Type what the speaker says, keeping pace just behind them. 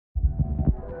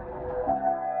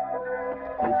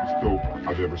dopest dope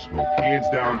I've ever smoked. Hands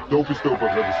down, dopest dope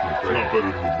I've ever smoked. It's not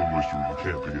better than the Blue Oyster. You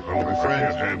can't be. I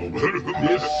can't handle better than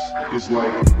This is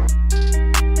like...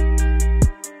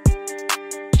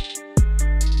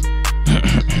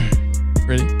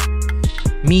 Ready?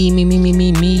 Me.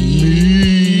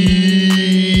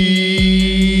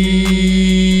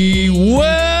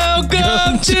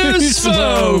 Welcome to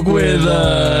Smoke With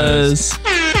Us.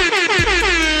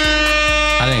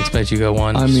 I didn't expect you to go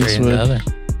one I'm straight into the Eastwood.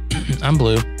 other. I'm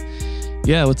Blue.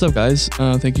 Yeah, what's up, guys?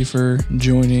 Thank you for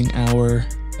joining our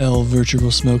El Virtual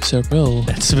Smoke Circle.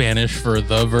 That's Spanish for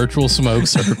the virtual smoke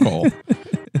circle.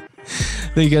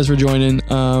 Thank you guys for joining.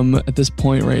 At this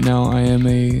point right now, I'm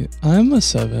a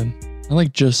 7. I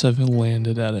like just haven't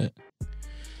landed at it.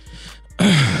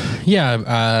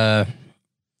 Yeah,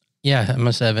 I'm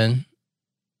a 7.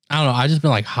 I don't know. I just been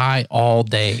like high all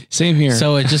day. Same here.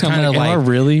 So it just kind of am I like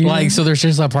really like, so there's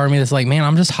just a part of me that's like, man,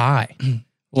 I'm just high.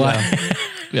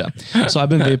 Yeah. So I've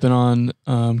been vaping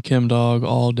on Chem Dog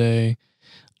all day.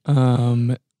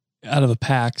 Out of a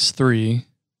PAX 3.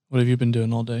 What have you been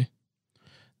doing all day?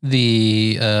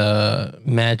 The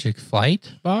Magic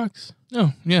Flight box.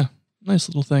 Oh, yeah. Nice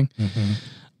little thing.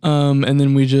 Mm-hmm. And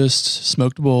then we just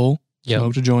smoked a bowl,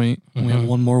 smoked a joint, and we have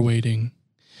one more waiting.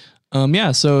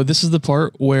 Yeah, so this is the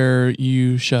part where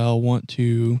you shall want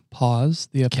to pause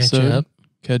the episode,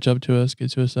 catch up to us,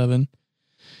 get to a 7,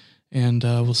 and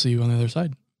we'll see you on the other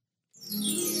side.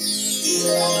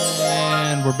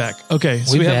 And we're back. Okay,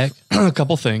 so we have a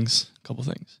couple things.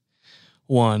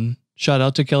 One, shout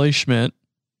out to Kelly Schmidt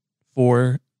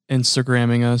for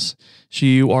Instagramming us.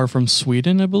 You are from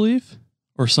Sweden, I believe,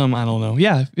 or I don't know.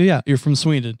 Yeah, you're from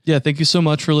Sweden. Yeah, thank you so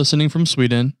much for listening from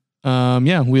Sweden.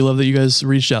 Yeah, we love that you guys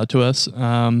reached out to us.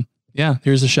 Yeah,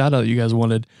 here's a shout out you guys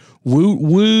wanted.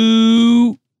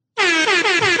 Woo.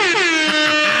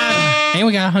 And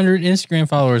we got 100 Instagram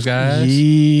followers, guys.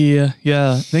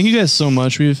 Yeah. Thank you guys so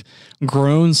much. We've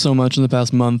grown so much in the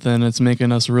past month, and it's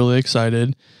making us really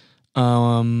excited.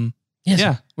 Yes.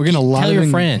 Yeah, we're getting a lot. Tell your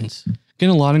friends.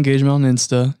 Getting a lot of engagement on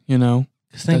Insta. You know,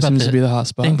 that seems to be the hot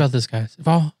spot. Think about this, guys. If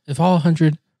all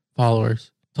 100 followers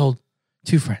told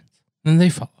 2 friends, then they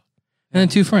follow. And then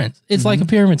 2 friends. It's like a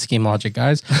pyramid scheme logic,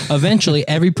 guys. Eventually,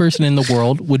 every person in the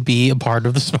world would be a part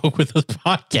of the Smoke With Us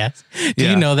podcast. Do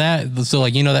you know that? So,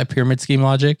 like, you know that pyramid scheme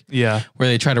logic? Yeah. Where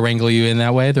they try to wrangle you in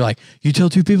that way. They're like, you tell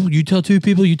 2 people, you tell 2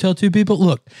 people, you tell 2 people.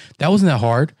 Look, that wasn't that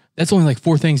hard. That's only like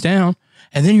 4 things down.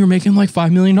 And then you're making like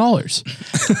 $5 million.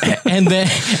 and then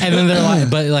they're like,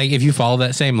 but like, if you follow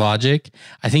that same logic,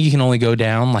 I think you can only go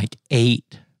down like 8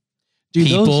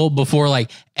 people before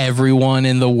like everyone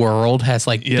in the world has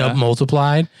like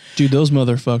multiplied. Dude, those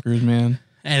motherfuckers, man.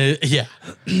 And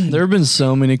there have been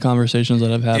so many conversations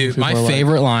that I've had. Dude, my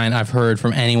favorite line I've heard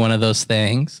from any one of those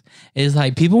things is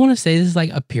like, people want to say this is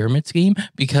like a pyramid scheme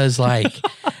because like,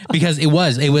 because it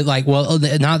was like, well,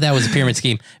 not that was a pyramid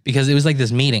scheme because it was like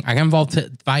this meeting. I got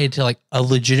invited to like a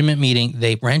legitimate meeting.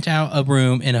 They rent out a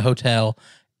room in a hotel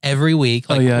every week.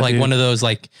 Like, one of those,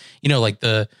 like, you know, like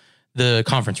the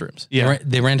conference rooms. Yeah.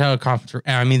 They rent out a conference room.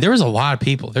 I mean, there was a lot of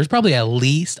people. There's probably at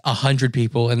least 100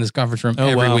 people in this conference room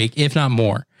every week, if not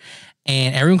more.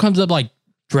 And everyone comes up like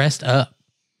dressed up,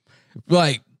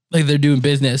 like they're doing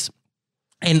business.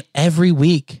 And every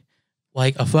week,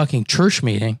 like a fucking church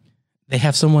meeting, they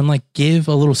have someone like give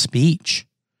a little speech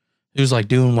who's like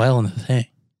doing well in the thing.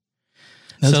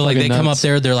 That's so like they come up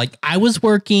there, they're like, I was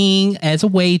working as a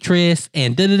waitress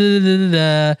and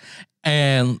da-da-da-da-da-da.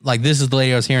 And like, this is the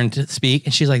lady I was hearing to speak.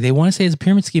 And she's like, they want to say it's a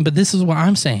pyramid scheme, but this is what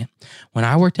I'm saying. When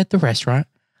I worked at the restaurant,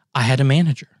 I had a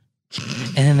manager.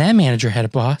 And then that manager had a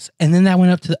boss. And then that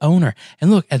went up to the owner. And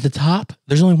look, at the top,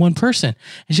 there's only one person.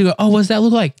 And she go, oh, what does that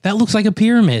look like? That looks like a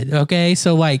pyramid. Okay.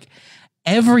 So like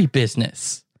every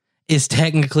business is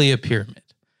technically a pyramid.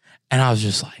 And I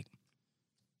was like,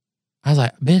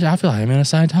 bitch, I feel like I'm in a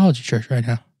Scientology church right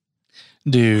now.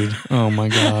 Dude, oh my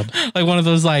God. Like one of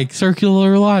those like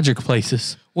circular logic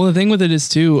places. Well, the thing with it is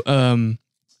too,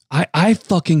 I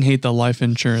fucking hate the life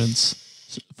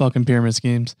insurance fucking pyramid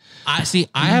schemes. I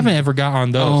haven't ever got on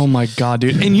those. Oh my God,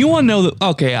 dude. And you want to know that?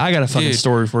 Okay, I got a fucking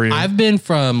story for you. I've been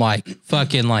from like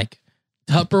fucking like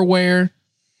Tupperware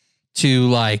to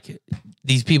like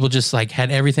these people just like had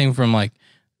everything from like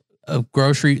a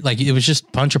grocery, like it was just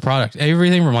a bunch of products,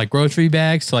 everything from like grocery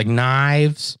bags to like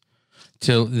knives.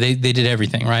 So they did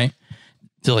everything, right?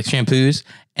 To like shampoos.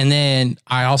 And then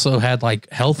I also had like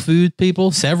health food people,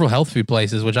 several health food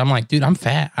places, which I'm like, dude, I'm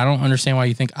fat. I don't understand why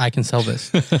you think I can sell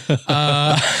this.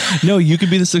 No, you could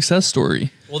be the success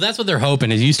story. Well, that's what they're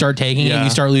hoping is you start taking Yeah. it, you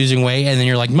start losing weight, and then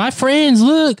you're like, my friends,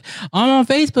 look, I'm on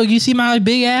Facebook. You see my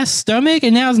big ass stomach,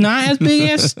 and now it's not as big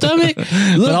ass stomach.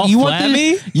 Look, all you want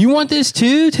flabby? this? You want this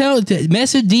too?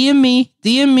 Message, DM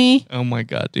me, Oh my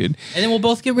God, dude. and then we'll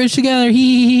both get rich together.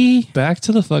 Hee. Back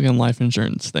to the fucking life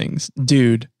insurance things.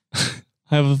 Dude,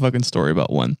 I have a fucking story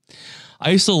about one.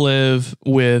 I used to live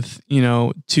with,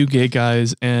 2 gay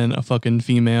guys and a fucking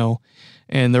female,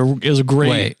 and it was a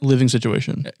great living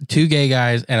situation. 2 gay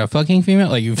guys and a fucking female.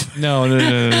 Like you've.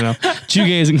 No. 2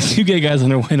 gay guys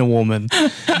and a woman.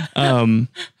 I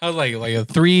was like a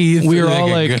 3. We were all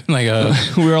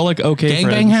we were all like okay gangbang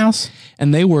friends. house.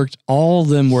 And they worked, all of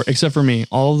them were, except for me,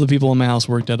 all of the people in my house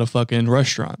worked at a fucking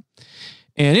restaurant.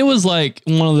 And it was like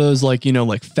one of those like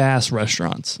fast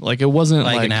restaurants. Like it wasn't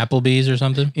like an Applebee's or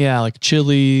something. Yeah, like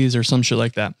Chili's or some shit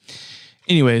like that.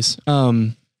 Anyways,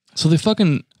 so they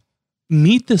fucking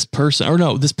meet this person, or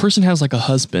no, this person has like a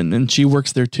husband and she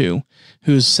works there too,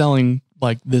 who's selling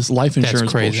like this life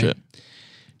insurance bullshit.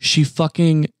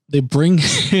 They bring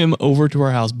him over to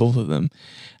our house, both of them.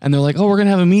 And they're like, oh, we're going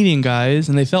to have a meeting, guys.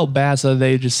 And they felt bad. So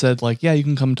they just said like, yeah, you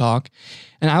can come talk.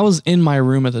 And I was in my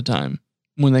room at the time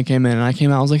when they came in, and I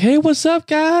came out, I was like, hey, what's up,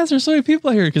 guys? There's so many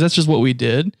people here. Cause that's just what we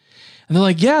did. And they're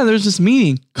like, yeah, there's this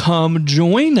meeting. Come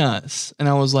join us. And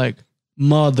I was like,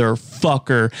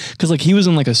 motherfucker. Cause like he was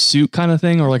in like a suit kind of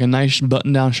thing, or like a nice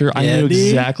button down shirt. I knew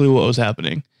exactly what was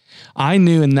happening. I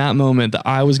knew in that moment that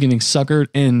I was getting suckered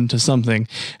into something.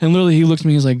 And literally he looked at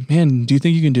me, he's like, man, do you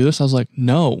think you can do this? I was like,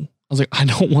 no. I was like, I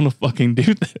don't want to fucking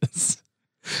do this.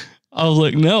 I was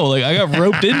like, no, like I got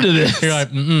roped into this. You're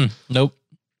like, nope.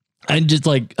 I'm just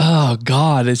like, oh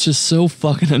God, it's just so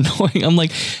fucking annoying. I'm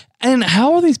like, and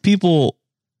how are these people,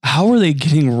 how are they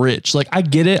getting rich? Like, I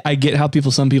get it. I get how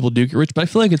some people do get rich, but I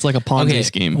feel like it's like a Ponzi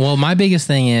scheme. Well, my biggest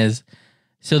thing is,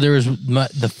 so there was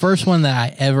the first one that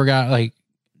I ever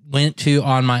went to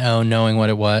on my own, knowing what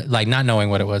it was, like not knowing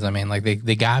what it was. I mean, like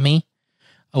they got me.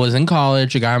 I was in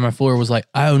college. A guy on my floor was like,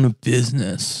 I own a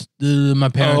business. My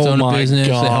parents own a business.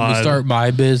 God. They helped me start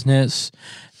my business.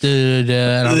 And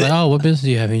I was like, oh, what business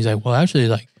do you have? And he's like, well, actually,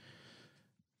 like,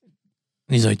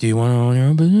 he's like, do you want to own your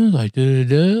own business? Like,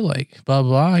 like, blah,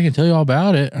 blah. I can tell you all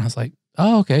about it. And I was like,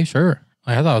 oh, okay, sure.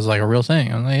 Like, I thought it was like a real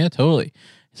thing. I'm like, yeah, totally.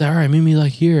 He's like, all right, meet me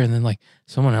like here. And then like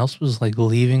someone else was like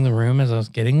leaving the room as I was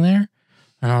getting there.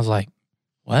 And I was like,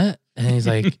 what? And he's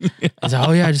like,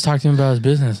 oh yeah, I just talked to him about his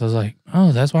business. I was like,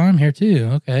 oh, that's why I'm here too.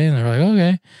 Okay. And they're like,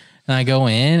 okay. And I go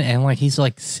in and like, he's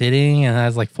like sitting and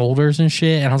has like folders and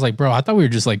shit. And I was like, bro, I thought we were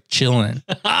just like chilling.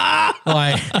 Like,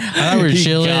 I thought we were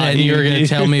chilling and you were going to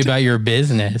tell me about your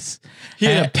business. He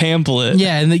had a pamphlet.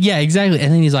 Yeah. And yeah, exactly.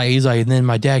 And then he's like, and then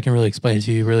my dad can really explain it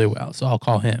to you really well. So I'll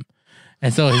call him.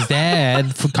 And so his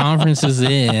dad conferences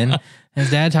in,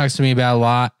 his dad talks to me about a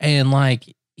lot. And like,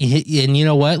 and you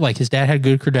know what? Like his dad had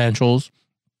good credentials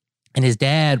and his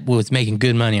dad was making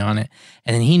good money on it.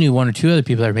 And then he knew 1 or 2 other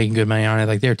people that were making good money on it.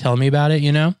 Like they were telling me about it,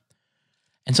 And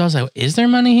so I was like, is there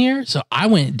money here? So I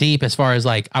went deep as far as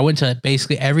like, I went to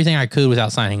basically everything I could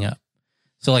without signing up.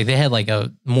 So like they had like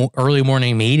a early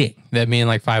morning meeting that me and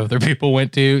like 5 other people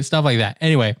went to, stuff like that.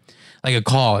 Anyway, like a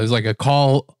call. It was like a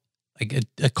call, like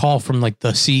a call from like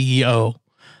the CEO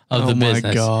of the business. Oh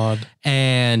my God.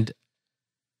 And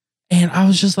I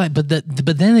was just like, but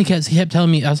then he kept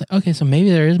telling me, I was like, okay, so maybe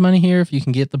there is money here if you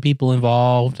can get the people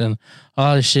involved, and a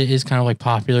lot of shit is kind of like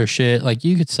popular shit, like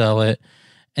you could sell it.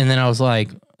 And then I was like,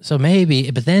 so maybe,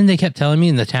 but then they kept telling me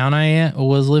in the town I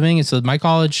was living, and so my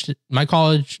college,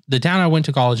 the town I went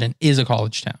to college in is a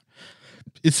college town.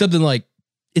 It's something like,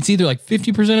 it's either like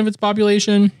 50% of its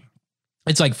population.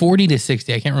 It's like 40 to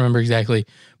 60. I can't remember exactly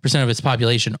percent of its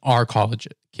population are college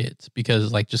kids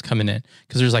because like just coming in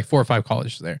because there's like 4 or 5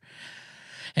 colleges there.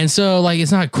 And so like,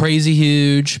 it's not crazy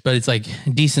huge, but it's like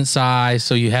decent size.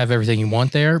 So you have everything you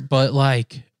want there. But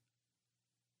like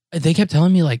they kept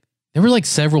telling me like there were like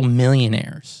several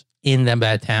millionaires in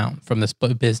that town from this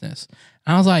business.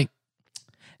 And I was like,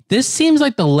 this seems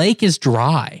like the lake is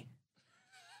dry.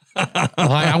 Like,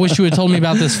 I wish you had told me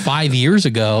about this 5 years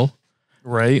ago.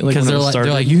 Right? Because they're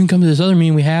like, you can come to this other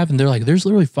meeting we have. And they're like, there's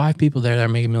literally 5 people there that are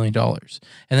making $1 million. And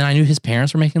then I knew his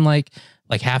parents were making like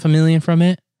 $500,000 from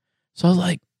it. So I was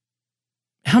like,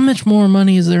 how much more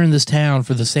money is there in this town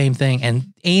for the same thing?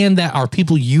 And that are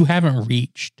people you haven't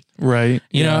reached. Right.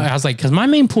 You know, I was like, because my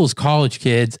main pool is college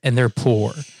kids and they're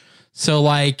poor. So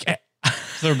like,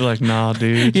 they'll be like, nah,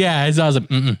 dude. Yeah. So I was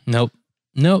like, nope.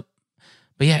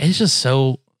 But yeah, it's just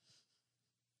so,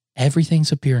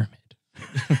 everything's a pyramid.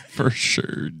 For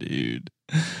sure, dude.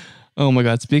 Oh my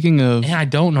God. Speaking of, and I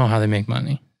don't know how they make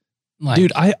money. Like,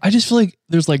 dude, I just feel like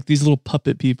there's like these little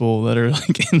puppet people that are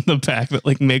like in the back that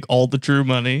like make all the true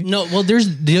money. no, well,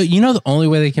 the only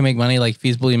way they can make money, like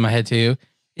feasibly in my head too,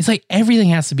 it's like everything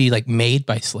has to be like made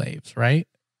by slaves, right?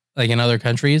 Like in other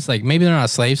countries, like maybe they're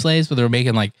not slaves, but they're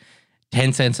making like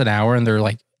 10 cents an hour and they're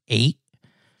like 8.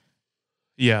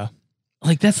 Yeah.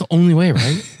 Like that's the only way,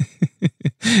 right?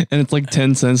 And it's like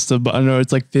 10 cents to buy. No,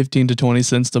 it's like 15 to 20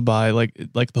 cents to buy like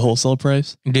the wholesale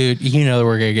price. Dude, you know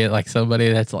we're gonna get like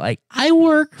somebody that's like, I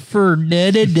work for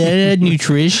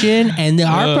nutrition and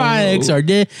our products are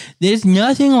there's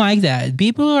nothing like that.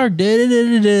 People are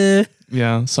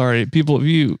Yeah, sorry. People, if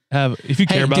you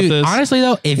care about this, honestly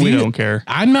though, we don't care.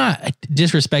 I'm not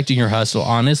disrespecting your hustle,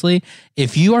 honestly.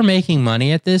 If you are making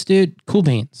money at this, dude, cool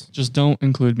beans. Just don't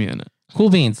include me in it. Cool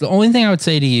beans. The only thing I would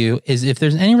say to you is if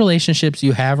there's any relationships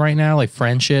you have right now, like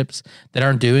friendships that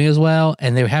aren't doing as well,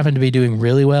 and they happen to be doing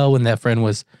really well when that friend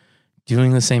was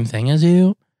doing the same thing as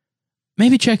you,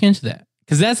 maybe check into that.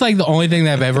 Because that's like the only thing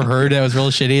that I've ever heard that was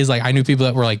real shitty is like I knew people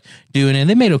that were like doing it and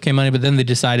they made okay money, but then they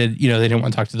decided, they didn't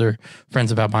want to talk to their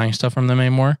friends about buying stuff from them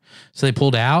anymore. So they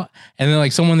pulled out, and then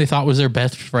like someone they thought was their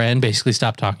best friend basically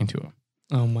stopped talking to them.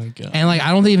 Oh my God. And like,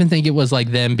 I don't even think it was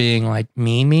like them being like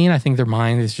mean. I think their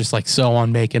mind is just like so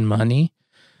on making money.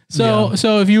 So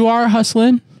if you are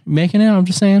hustling, making it, I'm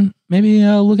just saying, maybe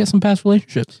look at some past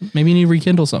relationships. Maybe you need to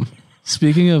rekindle some.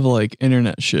 Speaking of like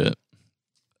internet shit.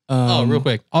 Real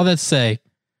quick. All that to say,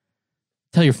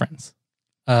 tell your friends.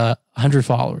 100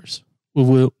 followers.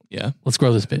 Woo. Yeah. Let's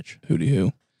grow this bitch. Hootie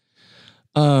hoo.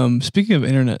 Speaking of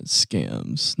internet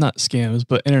scams, not scams,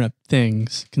 but internet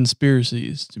things,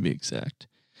 conspiracies to be exact.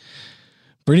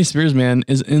 Britney Spears, man,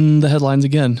 is in the headlines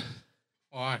again.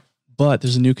 Why? But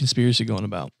there's a new conspiracy going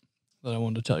about that I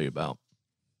wanted to tell you about.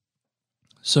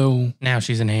 So now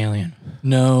she's an alien.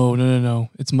 No.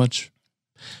 It's much.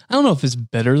 I don't know if it's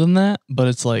better than that, but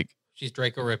it's like she's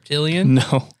Draco Reptilian.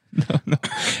 No.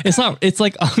 It's not. It's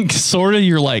like sort of.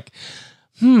 You're like,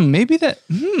 maybe that.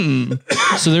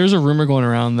 So there's a rumor going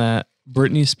around that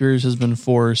Britney Spears has been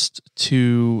forced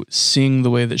to sing the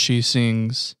way that she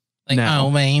sings like now.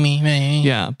 Oh, baby.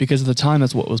 Yeah, because at the time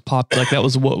that's what was popular. Like that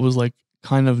was what was like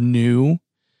kind of new,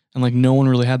 and like no one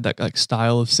really had that like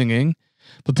style of singing.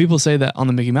 But people say that on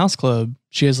the Mickey Mouse Club,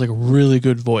 she has like a really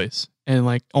good voice and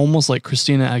like almost like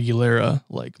Christina Aguilera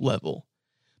like level.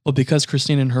 But because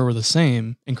Christina and her were the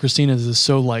same, and Christina's is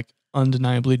so like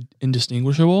undeniably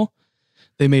indistinguishable,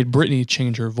 they made Britney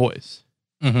change her voice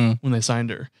when they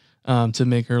signed her to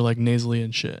make her like nasally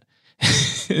and shit.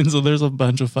 And so there's a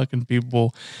bunch of fucking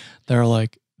people that are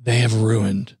like, they have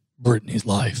ruined Britney's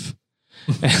life.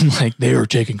 And like they were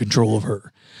taking control of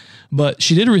her. But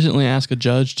she did recently ask a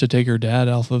judge to take her dad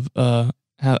off of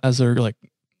as her like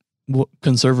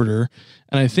conservator.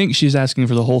 And I think she's asking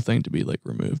for the whole thing to be like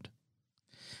removed.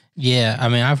 Yeah, I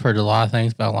mean, I've heard a lot of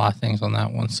things about a lot of things on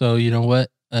that one. So you know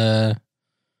what? I'm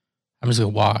just gonna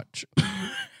watch.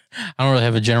 I don't really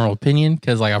have a general opinion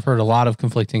because like I've heard a lot of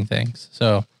conflicting things.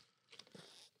 So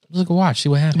I'm just gonna watch, see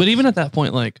what happens. But even at that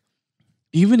point, like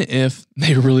even if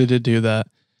they really did do that,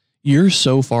 you're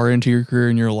so far into your career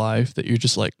and your life that you're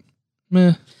just like,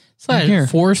 meh. It's like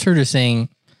force her to sing.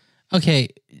 Okay,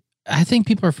 I think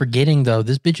people are forgetting though.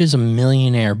 This bitch is a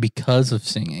millionaire because of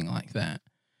singing like that.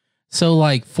 So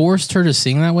like forced her to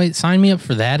sing that way. Sign me up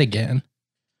for that again.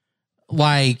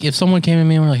 Like if someone came to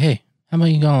me and were like, "Hey, how about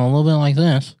you go a little bit like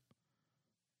this?"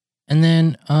 And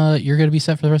then you're gonna be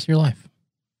set for the rest of your life.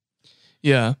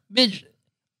 Yeah, bitch,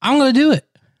 I'm gonna do it.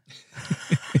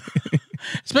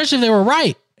 Especially if they were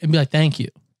right. And be like, thank you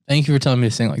for telling me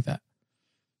to sing like that.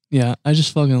 Yeah, I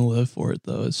just fucking live for it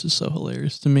though. It's just so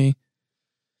hilarious to me.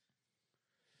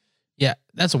 Yeah,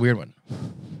 that's a weird one.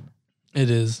 It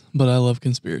is, but I love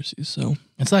conspiracies, so.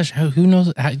 And slash, who knows?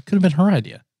 It could have been her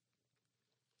idea.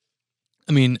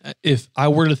 I mean, if I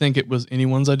were to think it was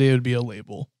anyone's idea, it would be a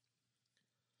label.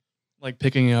 Like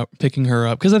picking her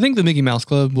up. Because I think the Mickey Mouse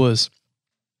Club was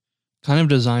kind of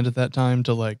designed at that time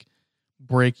to like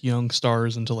break young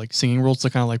stars into like singing roles to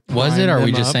kind of like. Was it, or are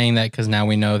we just saying that because now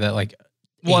we know that like.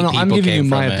 Well, no, I'm giving you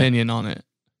my opinion on it.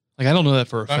 Like, I don't know that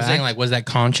for a fact. I'm saying, like, was that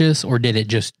conscious or did it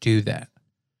just do that?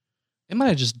 It might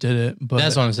have just did it, but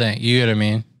that's what I'm saying. You get what I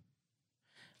mean?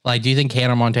 Like, do you think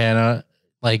Hannah Montana,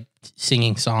 like,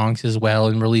 singing songs as well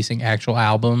and releasing actual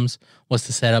albums was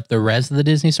to set up the rest of the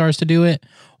Disney stars to do it?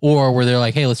 Or were they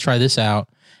like, hey, let's try this out?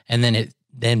 And then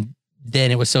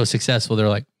it was so successful, they're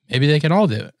like, maybe they can all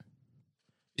do it.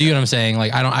 Do you get what I'm saying?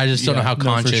 Like, I just don't know how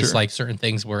conscious, like, certain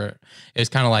things were. It was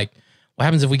kind of like, what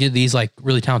happens if we get these, like,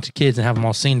 really talented kids and have them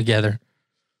all sing together?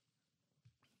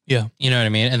 Yeah. You know what I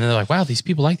mean? And then they're like, wow, these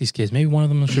people like these kids. Maybe one of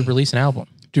them should release an album.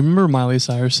 Do you remember Miley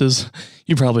Cyrus's?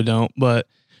 You probably don't, but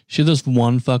she had this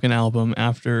one fucking album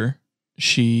after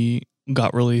she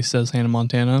got released as Hannah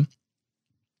Montana.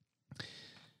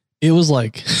 It was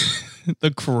like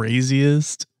the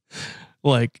craziest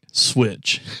like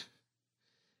switch.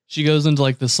 She goes into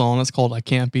like the song that's called I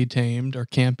Can't Be Tamed or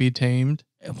Can't Be Tamed.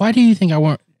 Why do you think I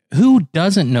want? Who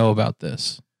doesn't know about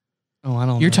this? Oh, I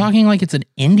don't know. You're talking like it's an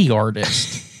indie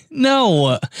artist.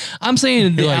 No, I'm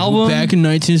saying the Like, album back in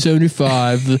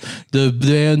 1975, the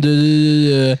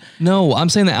band. No, I'm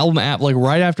saying the album app like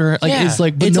right after like Yeah, it's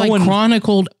like but it's no like one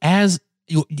chronicled as.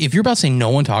 If you're about to say no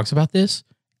one talks about this,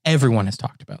 everyone has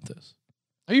talked about this.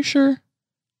 Are you sure?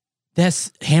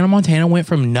 That's Hannah Montana went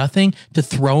from nothing to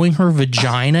throwing her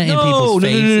vagina in people's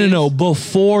faces. No.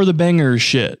 Before the bangers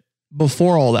shit.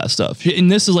 Before all that stuff. And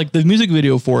this is like the music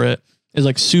video for it is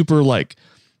like super like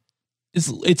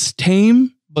it's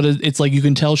tame, but it's like you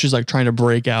can tell she's like trying to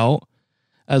break out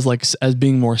as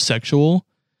being more sexual.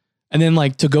 And then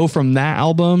like to go from that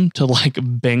album to like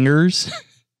bangers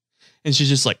and she's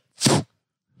just like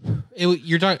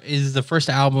You're talking is the first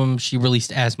album she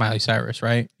released as Miley Cyrus,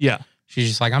 right? yeah. She's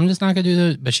just like, I'm just not gonna do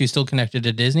this, but she's still connected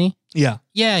to Disney. Yeah.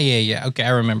 Yeah. Okay,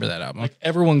 I remember that album. Like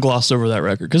everyone glossed over that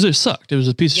record because it sucked. It was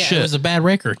a piece of shit. It was a bad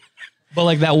record. But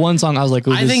like that one song, I was like,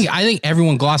 I think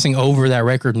everyone glossing over that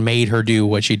record made her do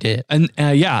what she did. and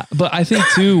yeah, but I think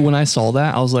too when I saw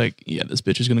that, I was like, yeah, this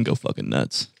bitch is gonna go fucking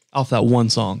nuts off that one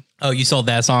song. Oh, you saw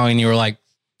that song and you were like,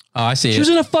 oh, I see She it. was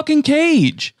in a fucking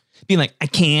cage, being like, I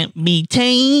can't be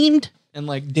tamed, and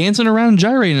like dancing around and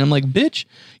gyrating. I'm like, bitch,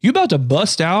 you about to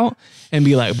bust out and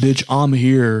be like, bitch, I'm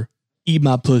here, eat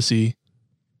my pussy.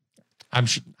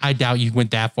 I doubt you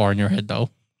went that far in your head though,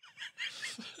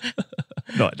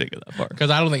 No, I didn't get that far.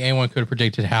 because I don't think anyone could have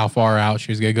predicted how far out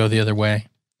she was gonna go the other way.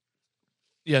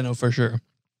 Yeah, no, for sure.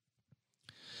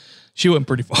 She went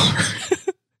pretty far.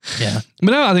 Yeah,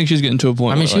 But now I think she's getting to a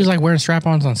point. I mean, where, she was like wearing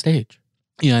strap-ons on stage,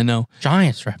 yeah, I know.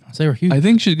 giant strap-ons. They were huge. I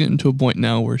think she's getting to a point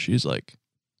now where she's like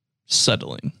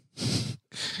settling.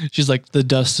 She's like, the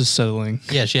dust is settling.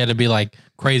 Yeah, she had to be like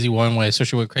crazy one way, so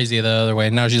she went crazy the other way.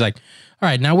 And now she's like, all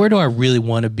right, now where do I really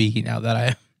want to be now that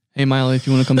I Hey, Miley, if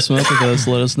you want to come smoke with us,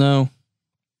 let us know.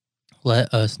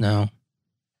 let us know?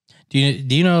 Do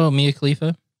you know Mia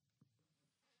Khalifa?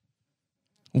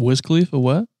 Wiz Khalifa,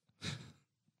 what?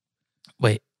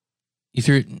 Wait, if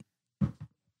you're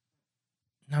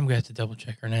now I'm gonna have to double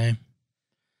check her name.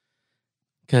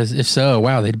 Because if so,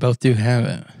 wow, they both do have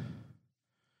it.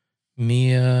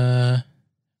 Mia,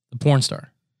 the porn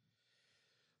star.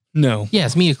 No. Yeah,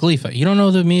 it's Mia Khalifa. You don't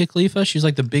know the Mia Khalifa? She's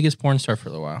like the biggest porn star for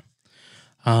a while.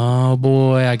 Oh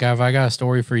boy, I got a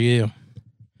story for you.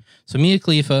 So Mia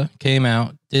Khalifa came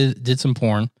out, did some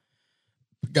porn,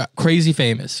 got crazy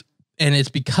famous, and it's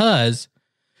because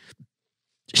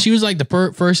she was like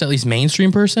the first, at least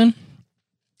mainstream person,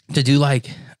 to do like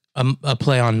a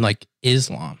play on like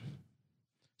Islam.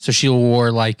 So she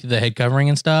wore like the head covering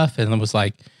and stuff, and it was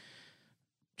like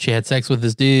she had sex with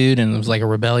this dude, and it was like a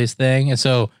rebellious thing, and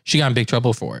so she got in big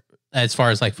trouble for it, as far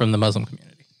as like from the Muslim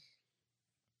community.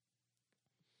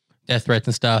 Death threats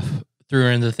and stuff threw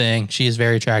her into the thing. She is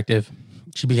very attractive.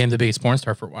 She became the biggest porn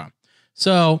star for a while.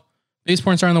 So biggest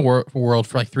porn star in the world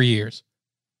for like 3 years.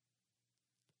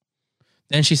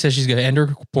 Then she says she's going to end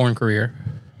her porn career.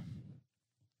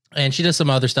 And she does some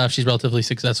other stuff. She's relatively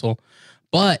successful.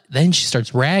 But then she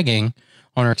starts ragging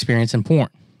on her experience in porn.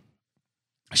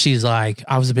 She's like,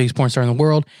 I was the biggest porn star in the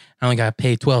world. I only got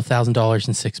paid $12,000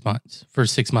 in 6 months. For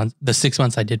 6 months, the 6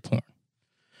 months I did porn.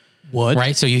 What?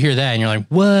 Right? So you hear that and you're like,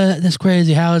 what? That's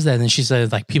crazy. How is that? And then she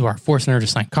says, like, people are forcing her to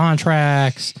sign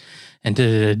contracts and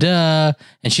da-da-da-da.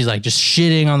 And she's like just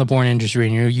shitting on the porn industry.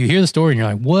 And you hear the story and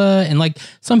you're like, what? And like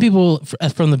some people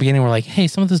from the beginning were like, hey,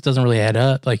 some of this doesn't really add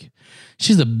up. Like,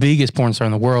 she's the biggest porn star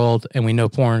in the world. And we know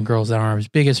porn girls that aren't as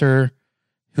big as her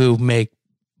who make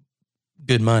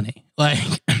good money. Like,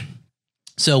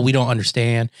 so we don't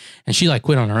understand. And she like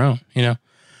quit on her own, you know?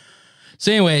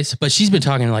 So anyways, but she's been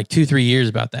talking like 2-3 years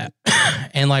about that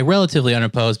and like relatively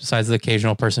unopposed besides the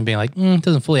occasional person being like, it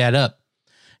doesn't fully add up.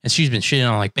 And she's been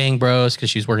shitting on like Bang Bros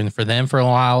because she's working for them for a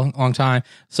long time.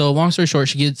 So long story short,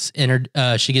 she gets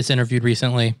interviewed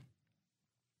recently.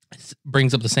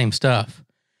 Brings up the same stuff.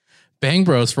 Bang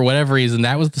Bros, for whatever reason,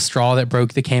 that was the straw that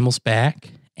broke the camel's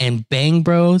back. And Bang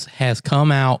Bros has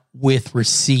come out with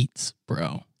receipts,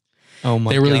 bro. Oh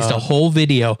my God. They released a whole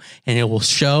video and it will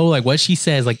show like what she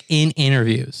says like in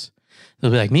interviews. They'll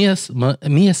be like, Mia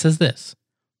says this.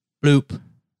 Bloop.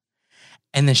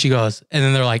 And then she goes, and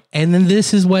then they're like, and then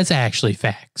this is what's actually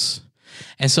facts.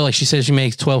 And so like she says she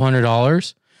makes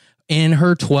 $1,200 in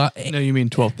her No, you mean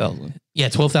 12,000.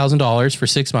 $12,000 for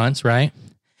 6 months, right?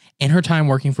 in her time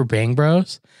working for Bang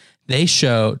Bros, they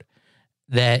showed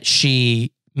that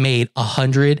she made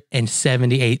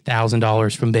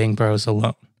 $178,000 from Bang Bros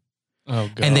alone. Oh,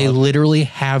 God. And they literally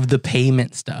have the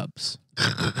payment stubs.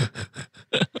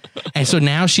 And so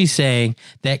now she's saying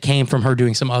that came from her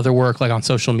doing some other work like on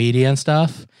social media and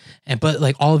stuff. But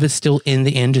like all of it's still in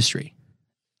the industry.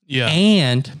 Yeah.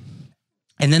 And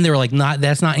then they were like,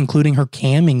 that's not including her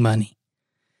camming money.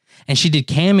 And she did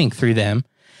camming through them.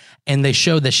 And they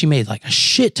showed that she made like a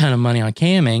shit ton of money on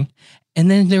camming. And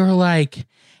then they were like,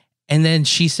 and then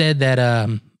she said that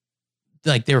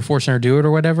like they were forcing her to do it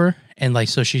or whatever. And like,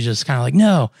 so she's just kind of like,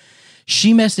 no.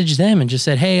 She messaged them and just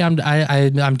said, hey, I'm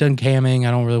done camming.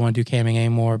 I don't really want to do camming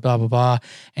anymore, blah, blah, blah.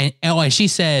 And she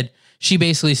said, she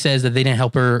basically says that they didn't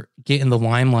help her get in the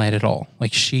limelight at all.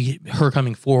 Like her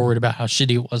coming forward about how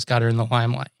shitty it was got her in the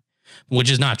limelight,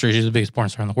 which is not true. She's the biggest porn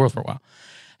star in the world for a while.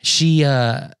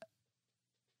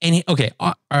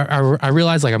 I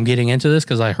realize like I'm getting into this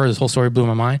because I heard this whole story blew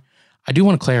my mind. I do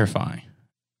want to clarify.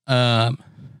 There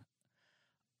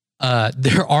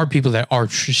are people that are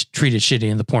treated shitty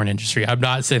in the porn industry. I'm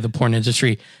not saying the porn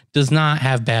industry does not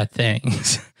have bad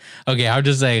things. Okay, I'm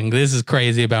just saying this is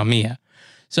crazy about Mia.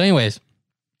 So anyways,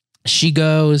 she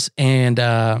goes and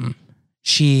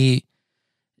she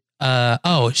says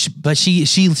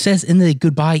in the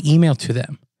goodbye email to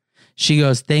them, she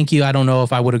goes, thank you. I don't know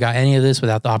if I would have got any of this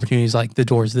without the opportunities like the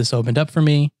doors this opened up for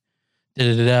me.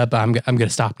 But I'm going to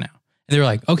stop now. And they were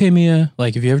like, okay, Mia,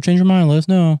 like if you ever change your mind, let us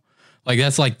know. Like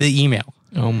that's like the email.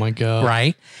 Oh my God.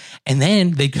 Right. And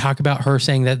then they talk about her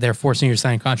saying that they're forcing you to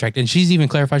sign a contract. And she's even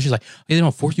clarified. She's like, hey, they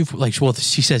don't force you. Well,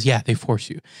 she says, yeah, they force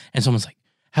you. And someone's like,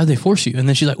 how'd they force you? And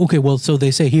then she's like, okay, well, so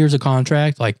they say, here's a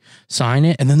contract, like sign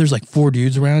it. And then there's like 4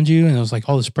 dudes around you. And it was like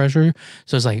all this pressure.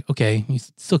 So it's like, okay, you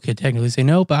still could technically say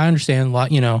no, but I understand a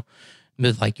lot,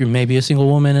 but like you're maybe a single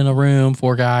woman in a room,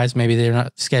 4 guys, maybe they're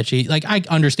not sketchy. Like I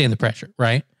understand the pressure.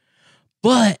 Right.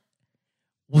 But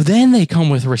then they come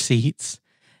with receipts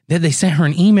that they sent her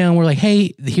an email and we're like,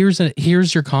 hey,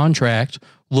 here's your contract.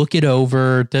 Look it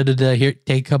over. Here,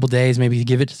 take a couple days, maybe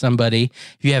give it to somebody.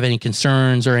 If you have any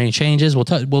concerns or any changes,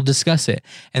 we'll discuss it.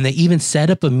 And they even set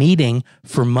up a meeting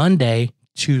for Monday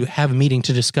to have a meeting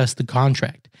to discuss the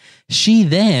contract. She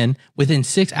then, within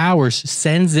 6 hours,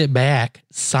 sends it back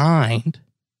signed.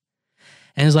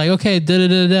 And it's like, okay,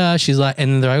 She's like,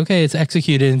 and they're like, okay, it's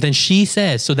executed. And then she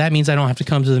says, so that means I don't have to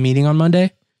come to the meeting on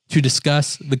Monday to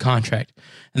discuss the contract.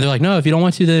 And they're like, no, if you don't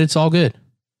want to, then it's all good.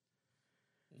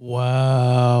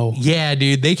 Wow. Yeah,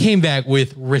 dude. They came back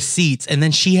with receipts. And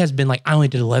then she has been like, I only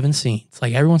did 11 scenes.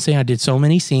 Like everyone's saying I did so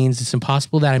many scenes. It's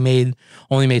impossible that I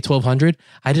only made 1,200.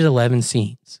 I did 11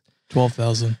 scenes.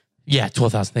 12,000. Yeah,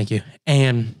 12,000. Thank you.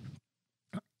 And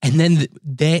then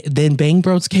then Bang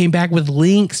Bros came back with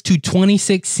links to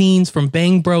 26 scenes from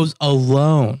Bang Bros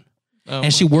alone. Oh,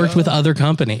 and she worked with other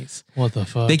companies. What the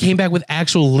fuck? They came back with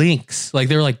actual links. Like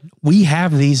they're like, we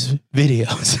have these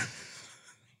videos.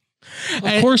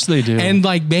 Of course they do. And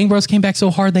like Bang Bros came back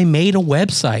so hard, they made a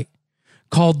website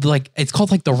called like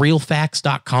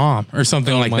therealfacts.com or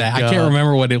something like that. God. I can't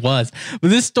remember what it was, but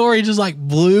this story just like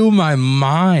blew my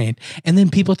mind. And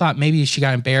then people thought maybe she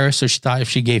got embarrassed, or she thought if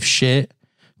she gave shit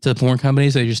to the porn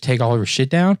companies, they just take all of her shit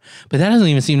down. But that doesn't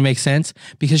even seem to make sense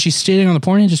because she's shitting on the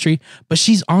porn industry, but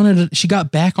she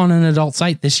got back on an adult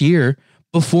site this year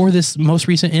before this most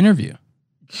recent interview.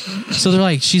 So they're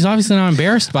like, she's obviously not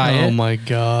embarrassed by it. Oh my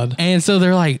God. And so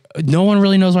they're like, no one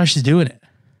really knows why she's doing it.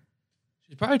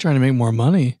 She's probably trying to make more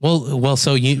money. Well,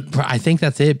 so I think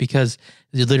that's it, because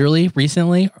literally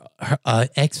recently, her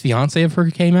ex-fiance of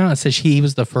her came out and said he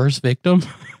was the first victim.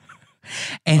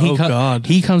 And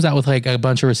he comes out with like a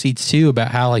bunch of receipts too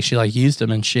about how like she like used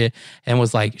him and shit, and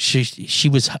was like she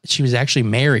was actually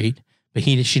married, but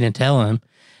she didn't tell him,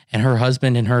 and her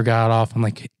husband and her got off on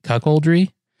like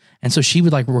cuckoldry, and so she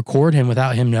would like record him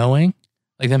without him knowing,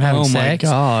 like them having sex,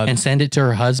 and send it to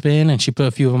her husband, and she put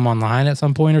a few of them online at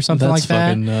some point or something like that.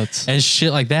 Fucking nuts. And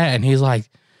shit like that, and he's like,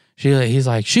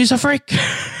 she's a freak.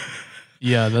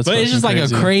 Yeah, that's. But it's just like a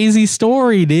crazy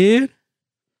story, dude.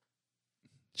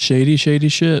 Shady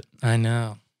shit. I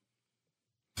know.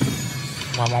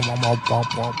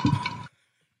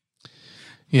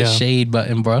 Yeah. The shade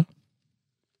button, bro.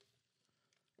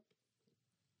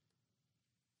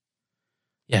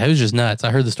 Yeah, it was just nuts. I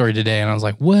heard the story today and I was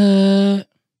like, what?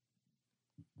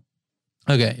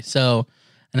 Okay, so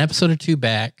an episode or 2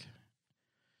 back,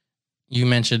 you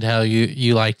mentioned how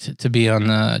you liked to be on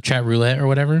the chat roulette or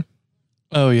whatever.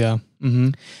 Oh, yeah. Mm-hmm.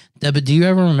 But do you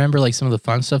ever remember like some of the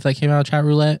fun stuff that came out of chat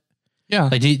roulette? Yeah.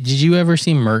 Like, did you ever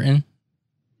see Merton?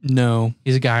 No.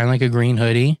 He's a guy in like a green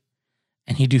hoodie,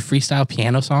 and he'd do freestyle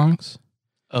piano songs.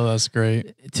 Oh, that's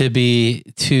great.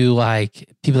 To like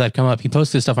people that come up. He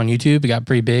posted stuff on YouTube. It got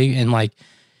pretty big, and like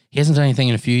he hasn't done anything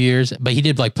in a few years. But he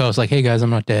did like post like, "Hey guys, I'm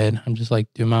not dead. I'm just like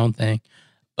doing my own thing."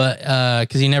 But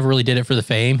because he never really did it for the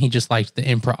fame, he just liked the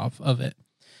improv of it.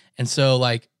 And so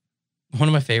like one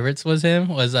of my favorites was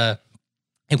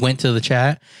it went to the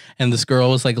chat, and this girl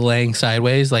was like laying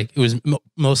sideways, like it was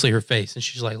mostly her face, and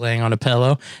she's like laying on a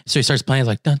pillow. So he starts playing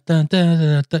like dun, dun, dun,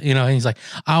 dun, dun, you know, and he's like,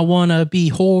 "I want to be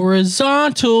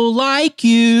horizontal like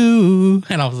you,"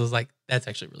 and I was just like, "That's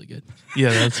actually really good." Yeah,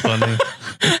 that's funny.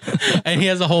 And he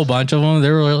has a whole bunch of them.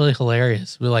 They're really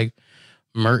hilarious. We're like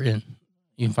Merton.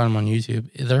 You can find them on YouTube.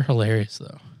 They're hilarious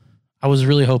though. I was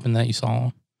really hoping that you saw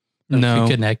them. No, we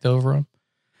could connect over them.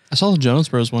 I saw the Jonas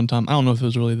Brothers one time. I don't know if it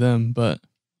was really them, but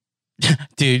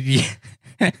dude,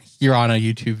 you're on a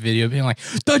YouTube video being like,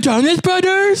 "The Jonas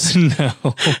Brothers." No,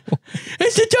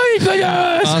 it's the Jonas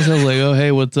Brothers. I was like, "Oh,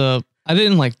 hey, what's up?" I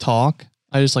didn't like talk.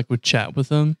 I just like would chat with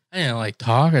them. I didn't like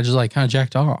talk. I just like kind of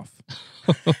jacked off.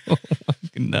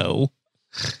 No,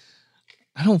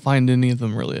 I don't find any of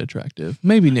them really attractive.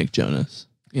 Maybe Nick Jonas.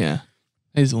 Yeah,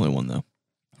 he's the only one though.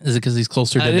 Is it because he's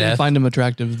closer to I didn't death? find him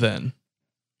attractive then.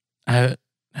 I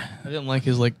didn't like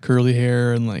his like curly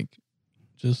hair and like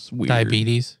just weird.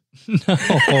 Diabetes. No.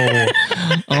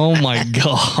 Oh my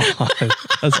god,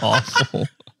 that's awful.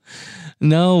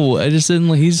 No, I just didn't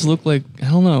like. He just looked like, I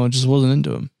don't know. I just wasn't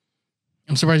into him.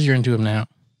 I'm surprised you're into him now.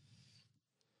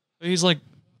 He's like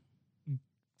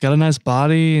got a nice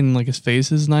body and like his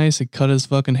face is nice. He cut his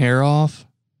fucking hair off.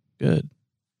 Good.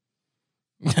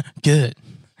 Good.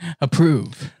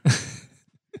 Approve.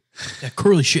 That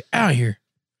curly shit out of here.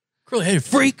 Curly headed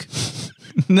freak.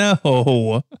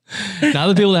 No. Now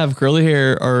the people that have curly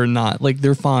hair are not like,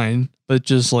 they're fine, but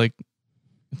just like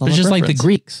it's just like the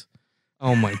Greeks.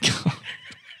 Oh my god.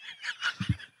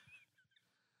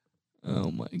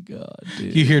 Oh my god,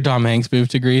 dude. You hear Tom Hanks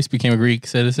moved to Greece, became a Greek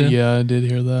citizen? Yeah, I did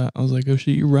hear that. I was like, oh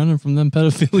shit, you running from them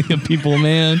pedophilia people,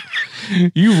 man.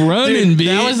 You running, bitch.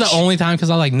 That was the only time,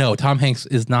 because I was like, no, Tom Hanks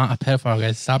is not a pedophile,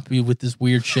 guys. Stop you with this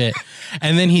weird shit.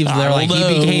 And then he was there, like,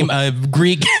 he became a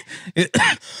Greek.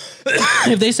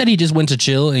 If they said he just went to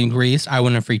chill in Greece, I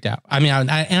wouldn't have freaked out. I mean,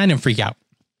 I didn't freak out.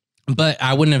 But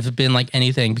I wouldn't have been like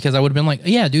anything, because I would have been like,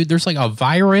 yeah, dude, there's like a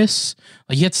virus.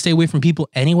 Like, you have to stay away from people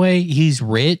anyway. He's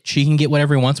rich. He can get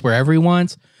whatever he wants, wherever he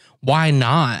wants. Why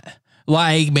not?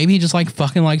 Like, maybe he just like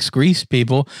fucking likes Greece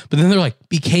people. But then they're like,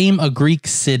 became a Greek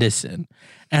citizen.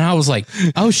 And I was like,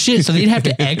 oh shit. So they'd have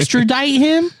to extradite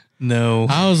him? No.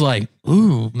 I was like,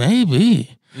 ooh,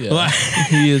 maybe. Yeah. Like,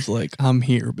 he is like, I'm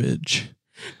here, bitch.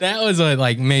 That was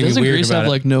like maybe Doesn't weird. Greece about have it.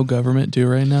 like no government too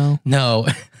right now? No.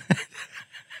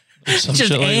 It's just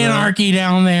like anarchy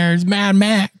down there. It's Mad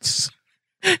Max.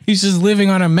 He's just living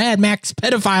on a Mad Max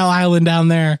pedophile island down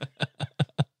there.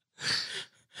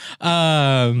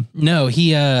 No,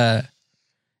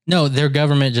 their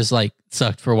government just like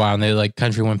sucked for a while, and they like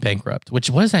country went bankrupt.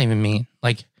 Which what does that even mean?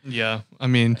 Like, yeah, I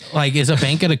mean, like, is a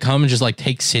bank gonna come and just like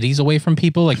take cities away from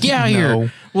people? Like, get out of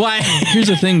here. Why? Here's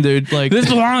the thing, dude. Like, this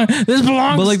belongs.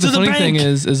 But like, to the funny thing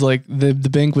is like the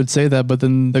bank would say that, but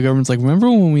then the government's like, remember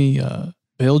when we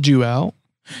bailed you out?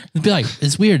 It'd be like,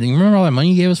 it's weird. You remember all that money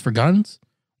you gave us for guns?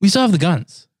 We still have the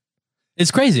guns.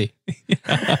 It's crazy.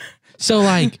 Yeah. So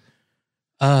like,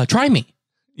 try me.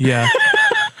 Yeah.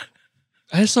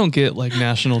 I just don't get like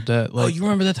national debt. Like, oh, you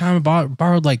remember that time I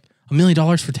borrowed like $1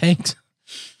 million for tanks?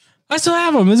 I still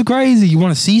have them. It's crazy. You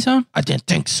want to see some? I didn't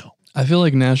think so. I feel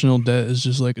like national debt is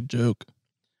just like a joke.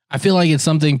 I feel like it's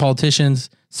something politicians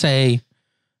say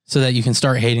so that you can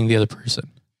start hating the other person.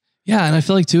 Yeah, and I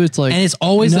feel like too, it's like, and it's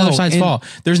always the other side's fault.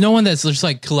 There's no one that's just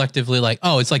like collectively like,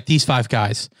 oh, it's like these five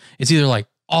guys. It's either like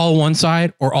all one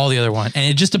side or all the other one,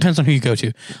 and it just depends on who you go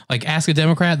to. Like, ask a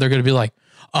Democrat, they're going to be like,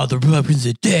 oh, the Republicans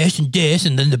did this and this,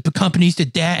 and then the companies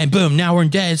did that, and boom, now we're in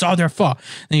debt. It's all their fault.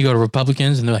 Then you go to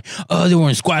Republicans, and they're like, oh, they were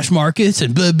in squash markets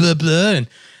and blah blah blah, and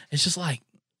it's just like,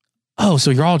 oh, so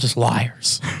you're all just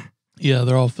liars. Yeah,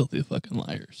 they're all filthy fucking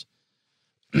liars,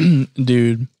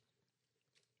 dude.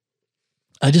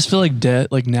 I just feel like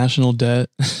debt, like national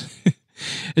debt,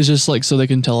 is just like so they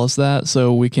can tell us that,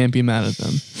 so we can't be mad at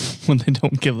them when they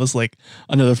don't give us like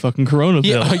another fucking Corona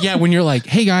bill. Yeah, when you're like,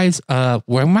 hey guys,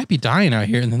 we might be dying out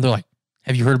here, and then they're like,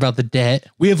 have you heard about the debt?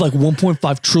 We have like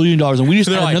 $1.5 trillion, and we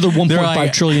just had another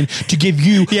 $1.5 trillion to give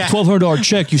you $1,200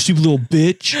 check, you stupid little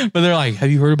bitch. But they're like, have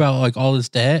you heard about like all this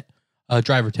debt?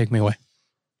 Driver, take me away.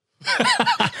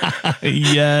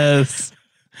 Yes.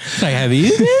 Like, have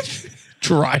you, bitch?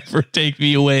 Driver, take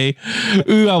me away.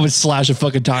 Ooh, I would slash a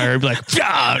fucking tire and be like,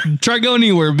 try going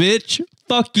anywhere, bitch.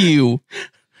 Fuck you.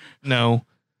 No.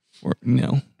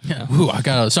 No. Yeah.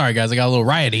 Ooh, sorry guys, I got a little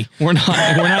rioty. We're not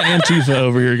Antifa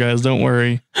over here, guys. Don't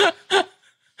worry.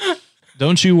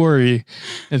 Don't you worry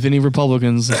if any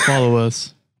Republicans follow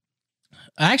us.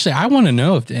 Actually, I want to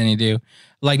know if any do.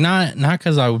 Like, not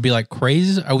because I would be like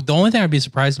crazy. The only thing I'd be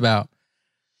surprised about.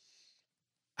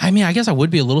 I mean, I guess I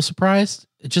would be a little surprised.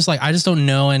 It's just like I just don't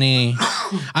know any.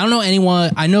 I don't know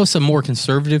anyone. I know some more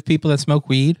conservative people that smoke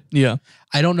weed. Yeah.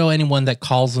 I don't know anyone that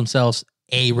calls themselves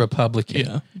a Republican.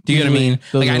 Yeah. Do you get what I mean?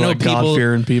 Those I know like people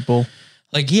God-fearing people.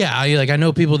 Like, yeah, I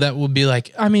know people that would be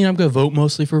like, I mean, I'm going to vote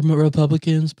mostly for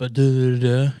Republicans, but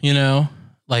you know,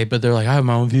 like, but they're like, I have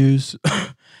my own views.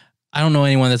 I don't know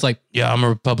anyone that's like, yeah, I'm a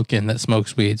Republican that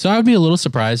smokes weed. So I would be a little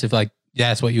surprised if like,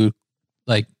 that's what you would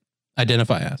like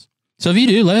identify as. So if you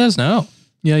do, let us know.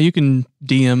 Yeah, you can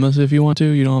DM us if you want to.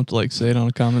 You don't have to like say it on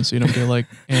a comment so you don't get like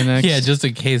annexed. Yeah, just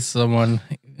in case someone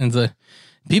ends up.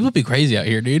 People be crazy out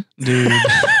here, dude.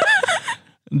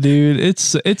 Dude,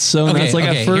 it's so nuts. Like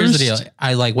at first, here's the deal.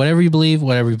 I like whatever you believe.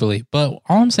 But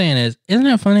all I'm saying is, isn't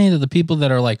it funny that the people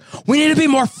that are like, we need to be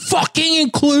more fucking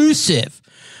inclusive,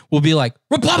 will be like,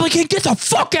 Republican, get the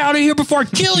fuck out of here before I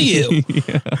kill you.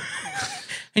 Yeah.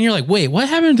 And you're like, wait, what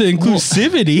happened to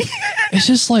inclusivity? It's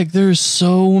just like there's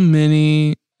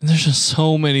just so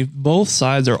many. Both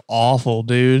sides are awful,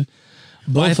 dude.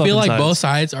 I feel like both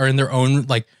sides are in their own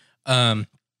like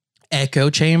echo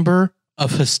chamber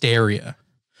of hysteria.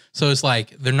 So it's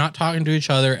like they're not talking to each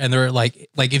other, and they're like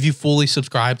if you fully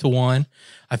subscribe to one,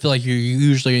 I feel like you're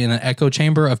usually in an echo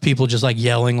chamber of people just like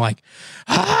yelling like,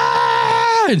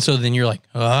 ah! And so then you're like,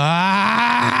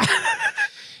 ah!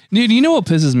 Dude, you know what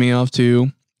pisses me off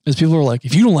too? Is people are like,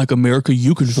 if you don't like America,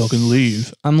 you can fucking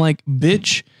leave. I'm like,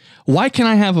 bitch, why can't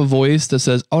I have a voice that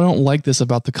says, I don't like this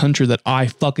about the country that I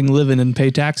fucking live in and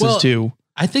pay taxes to?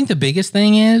 I think the biggest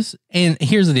thing is, and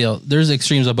here's the deal, there's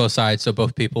extremes on both sides, so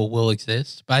both people will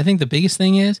exist. But I think the biggest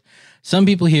thing is, some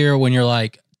people here, when you're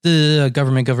like, the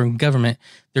government,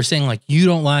 they're saying like, you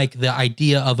don't like the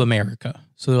idea of America.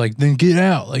 So they're like, then get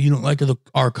out. Like, you don't like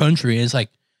our country. And it's like,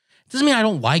 it doesn't mean I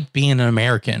don't like being an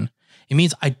American. It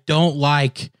means I don't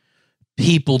like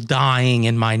people dying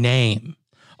in my name.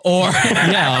 Or,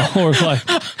 yeah, or like,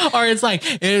 or it's like,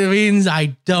 it means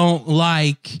I don't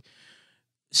like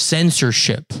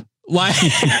censorship. Like,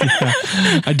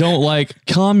 I don't like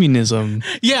communism.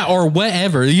 Yeah, or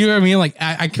whatever. You know what I mean? Like,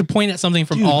 I could point at something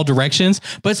from all directions,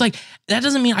 but it's like, that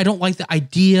doesn't mean I don't like the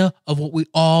idea of what we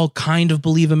all kind of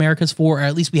believe America's for, or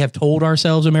at least we have told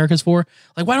ourselves America's for.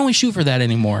 Like, why don't we shoot for that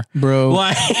anymore? Bro,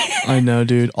 like, I know,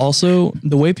 dude. Also,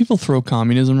 the way people throw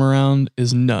communism around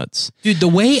is nuts. Dude, the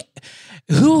way...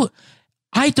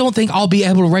 I don't think I'll be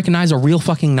able to recognize a real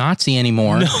fucking Nazi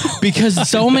anymore because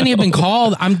so many have been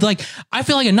called. I'm like, I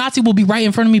feel like a Nazi will be right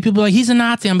in front of me. People are like, he's a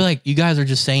Nazi. I'm like, you guys are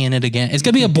just saying it again. It's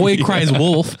going to be a boy cries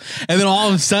wolf. And then all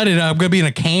of a sudden I'm going to be in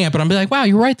a camp and I'm like, wow,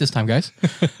 you're right this time, guys.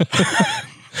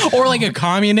 Or like a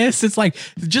communist. It's like,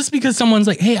 just because someone's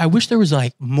like, hey, I wish there was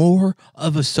like more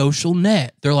of a social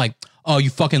net. They're like, oh, you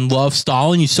fucking love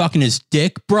Stalin? You sucking his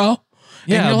dick, bro?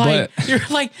 Yeah, you're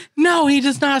like, no, he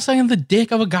does not suck the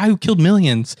dick of a guy who killed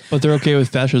millions. But they're okay with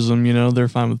fascism, you know? They're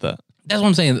fine with that. That's what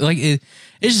I'm saying. Like, it's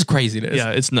just craziness.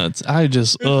 Yeah, it's nuts. I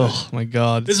just, oh my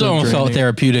God. This almost felt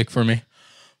therapeutic for me.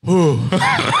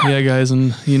 Yeah, guys,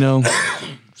 and you know,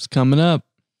 it's coming up.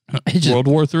 World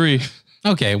War III.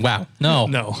 Okay, wow.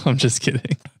 No, I'm just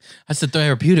kidding. I said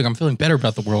therapeutic. I'm feeling better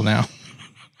about the world now.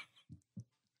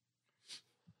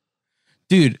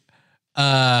 Dude,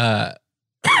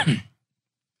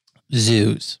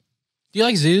 zoos. Do you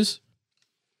like zoos?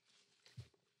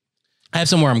 I have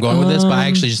somewhere I'm going with this, but I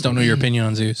actually just don't know your opinion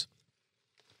on zoos.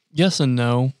 Yes and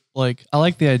no. Like, I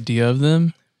like the idea of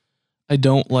them. I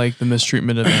don't like the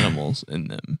mistreatment of animals in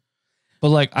them. But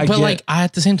like,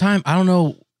 at the same time, I don't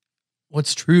know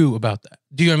what's true about that.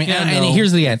 Do you know what I mean? Yeah, and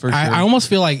here's the end. For sure. I almost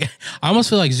feel like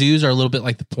zoos are a little bit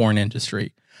like the porn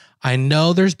industry. I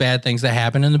know there's bad things that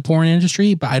happen in the porn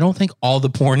industry, but I don't think all the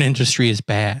porn industry is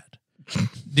bad.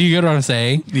 Do you get what I'm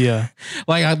saying? Yeah.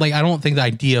 I don't think the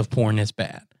idea of porn is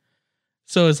bad.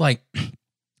 So it's like,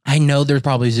 I know there's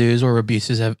probably zoos where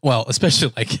abuses have, well,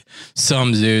 especially like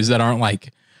some zoos that aren't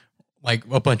like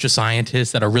a bunch of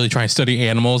scientists that are really trying to study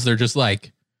animals. They're just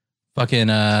like fucking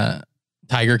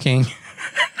Tiger King.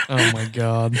 Oh my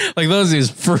God. Like those zoos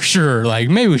for sure. Like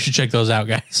maybe we should check those out,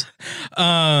 guys.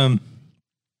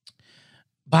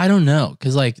 But I don't know,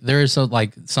 because like there is some of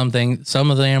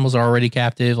the animals are already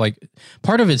captive. Like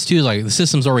part of it's too, like the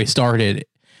system's already started.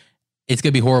 It's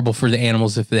gonna be horrible for the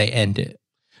animals if they end it.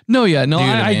 No, yeah, no, Do you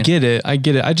know what I I mean? get it. I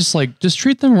get it. I just just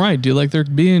treat them right, dude. Like they're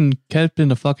being kept in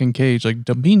a fucking cage. Like,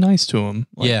 be nice to them.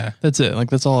 Like, Yeah. that's it. Like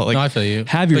that's all. Like, No, I feel you.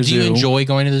 have your But do you zoo. enjoy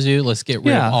going to the zoo? Let's get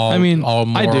rid of all. I mean, all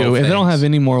I do. moral If they don't things. have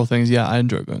any moral things, yeah, I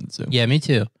enjoy going to the zoo. Yeah, me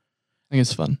too. I think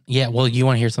it's fun. Yeah, well, you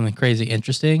want to hear something crazy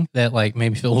interesting that like made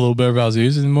me feel a little better about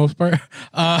zoos in the most part?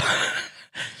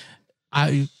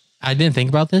 I didn't think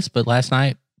about this, but last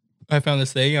night I found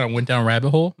this thing and I went down a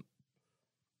rabbit hole.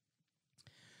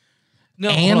 No,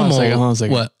 Animal. hold on a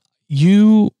second. What?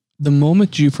 The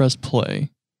moment you press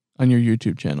play on your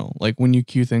YouTube channel, like when you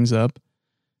queue things up,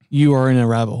 you are in a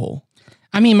rabbit hole.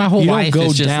 I mean, my whole You life don't go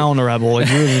is just down a rabbit hole. Like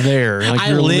you're there. Like I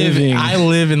you're live living. I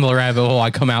live in the rabbit hole. I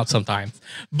come out sometimes.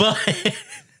 But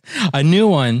a new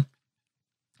one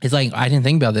is like, I didn't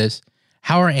think about this.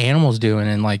 How are animals doing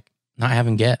and like not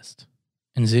having guests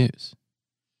in zoos?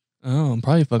 Oh, I'm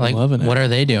probably fucking Like, loving it. what are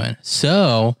they doing?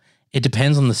 So it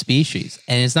depends on the species.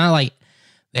 And it's not like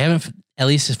they haven't, at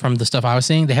least from the stuff I was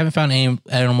seeing, they haven't found any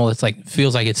animal that's like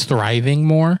feels like it's thriving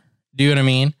more. Do you know what I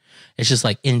mean? It's just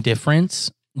like indifference.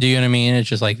 Do you know what I mean? It's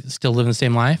just like still living the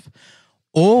same life.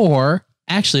 Or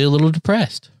actually a little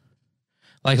depressed.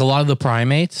 Like a lot of the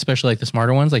primates, especially like the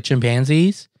smarter ones, like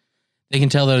chimpanzees, they can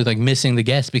tell they're like missing the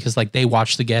guests because like they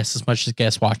watch the guests as much as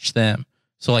guests watch them.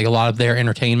 So like a lot of their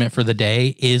entertainment for the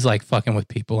day is like fucking with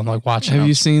people and like watching Have them.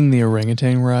 you seen the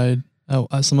orangutan ride? Oh,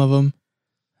 some of them.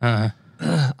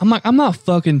 I'm not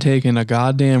fucking taking a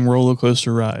goddamn roller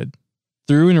coaster ride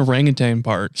through an orangutan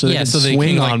park so they can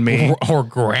swing like, on me. or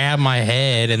grab my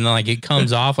head and then like it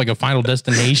comes off like a Final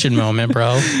Destination moment,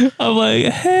 bro. I'm like,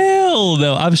 hell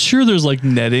no. I'm sure there's like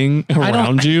netting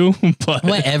around you, but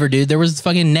Whatever, dude. There was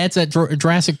fucking nets at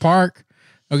Jurassic Park.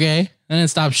 Okay, I didn't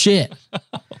stop shit.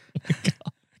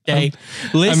 Okay,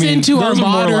 listen to our those are more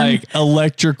modern like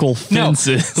electrical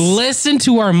fences. No, listen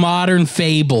to our modern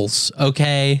fables.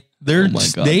 Okay, Oh my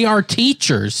God. they are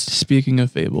teachers. Speaking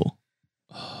of Fable,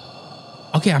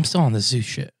 Okay, I'm still on the zoo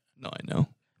shit. no, I know.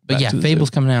 But Back yeah, to the Fable's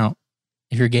zoo. coming out.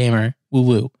 If you're a gamer, woo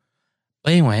woo.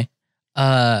 But anyway,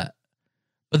 but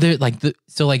they're like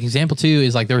so like example 2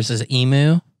 is like there was this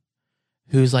emu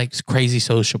who's like crazy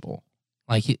sociable.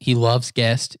 Like he loves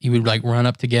guests. He would like run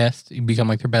up to guests. He'd become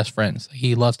like their best friends. Like,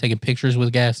 he loves taking pictures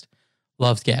with guests.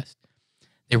 Loves guests.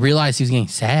 They realized he was getting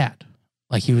sad.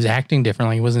 Like he was acting different.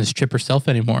 Like he wasn't his chipper self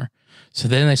anymore. So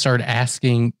then they started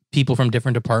asking people from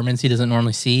different departments he doesn't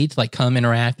normally see to like come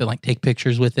interact and like take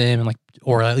pictures with him and like,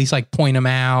 or at least like point him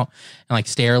out and like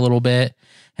stare a little bit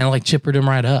and like chippered him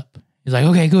right up. He's like,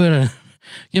 okay, good.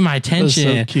 Get my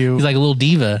attention. so cute. He's like a little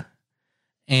diva.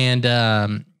 And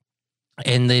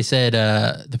they said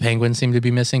the penguins seem to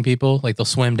be missing people. Like they'll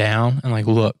swim down and like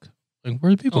look. Like,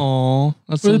 where are the people? Oh,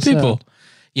 that's Where so are the people? sad.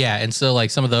 Yeah, and so like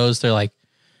some of those they're like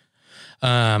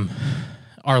are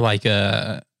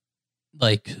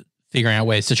like figuring out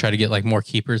ways to try to get like more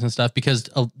keepers and stuff because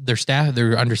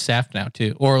they're understaffed now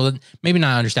too. Or maybe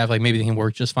not understaffed, like maybe they can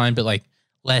work just fine, but like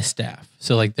less staff.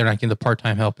 So like they're not getting the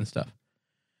part-time help and stuff.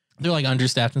 They're like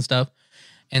understaffed and stuff.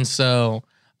 And so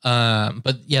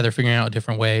but yeah, they're figuring out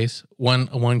different ways.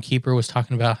 One keeper was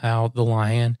talking about how the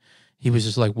lion, he was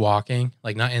just like walking,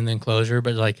 like not in the enclosure,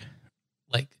 but like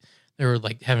they were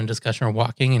like having a discussion or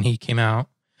walking, and he came out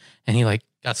and he like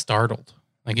got startled.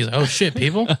 Like he's like, "Oh shit,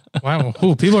 people! Wow,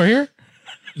 ooh, people are here."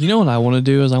 You know what I want to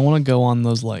do is I want to go on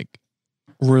those like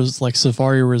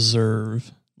safari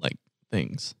reserve like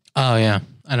things. Oh yeah,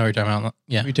 I know what you're talking about.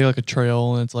 Yeah, You take like a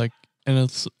trail and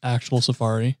it's actual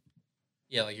safari,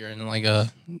 yeah, like you're in like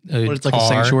a but it's like a car.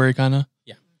 sanctuary kind of.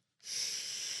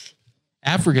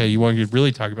 Africa, you want to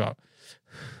really talk about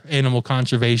animal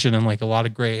conservation and like a lot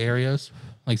of gray areas.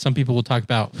 Like some people will talk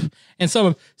about, and some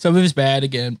of it's bad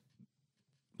again,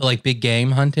 but like big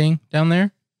game hunting down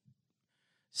there.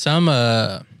 Some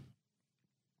of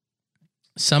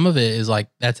it is like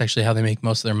that's actually how they make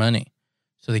most of their money.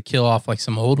 So they kill off like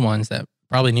some old ones that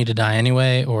probably need to die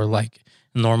anyway, or like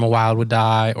normal wild would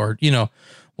die, or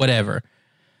whatever.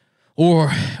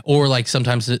 Or like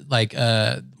sometimes like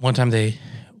one time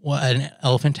an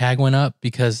elephant tag went up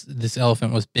because this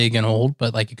elephant was big and old,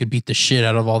 but like it could beat the shit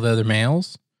out of all the other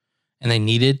males, and they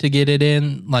needed to get it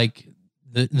in like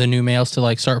the new males to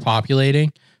like start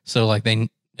populating. So like it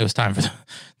was time for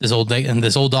this old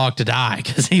dog to die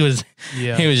because he was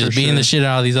just beating the shit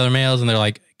out of these other males, and they're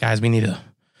like, guys, we need to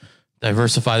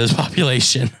diversify this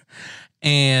population,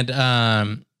 and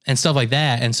stuff like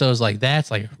that. And so it's like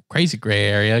that's like a crazy gray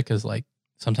area because like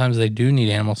sometimes they do need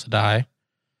animals to die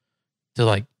to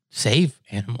like save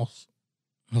animals.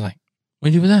 I was like, what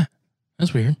do you do with that?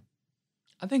 That's weird.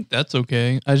 I think that's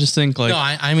okay. I just think like No,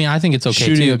 I mean I think it's okay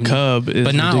shooting too. a cub is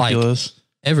but not like- ridiculous.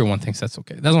 Everyone thinks that's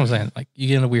okay. That's what I'm saying. Like you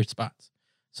get into weird spots.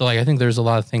 So like I think there's a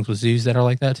lot of things with zoos that are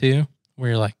like that too, where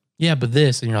you're like, yeah, but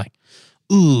this, and you're like,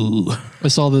 ooh. I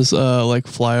saw this like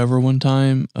flyover one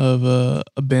time of a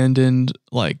abandoned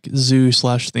like zoo /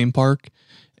 theme park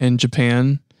in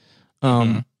Japan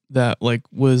that like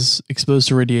was exposed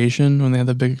to radiation when they had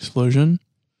the big explosion.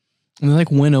 And they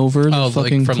like went over the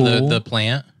fucking from pool. the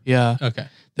plant. Yeah. Okay.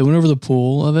 They went over the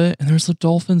pool of it and there's the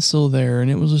dolphin still there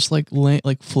and it was just like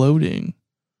floating.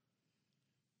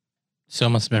 So it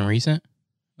must have been recent?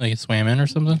 Like it swam in or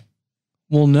something?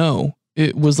 Well, no.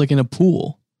 It was like in a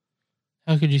pool.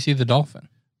 How could you see the dolphin?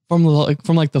 From the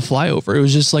flyover. It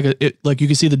was just like you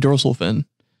could see the dorsal fin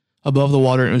above the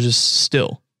water and it was just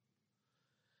still.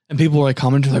 And people were like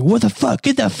commenting like, what the fuck?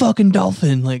 Get that fucking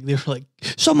dolphin. Like they were like,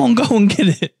 someone go and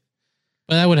get it.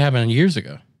 But that would have happened years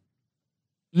ago.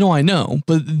 No, I know,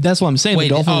 but that's what I'm saying. The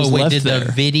dolphin was left did there.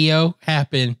 The video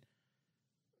happen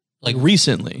Like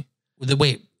recently?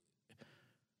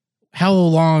 How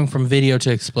long from video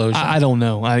to explosion? I don't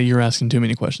know. You're asking too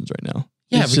many questions right now.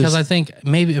 Yeah, It's because just- I think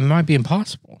maybe it might be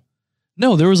impossible.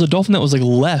 No, there was a dolphin that was like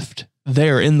left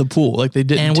there in the pool. Like they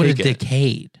didn't And would take have it.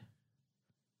 decayed.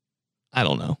 I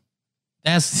don't know.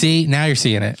 See, now you're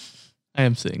seeing it. I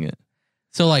am seeing it.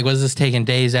 So like, was this taken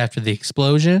days after the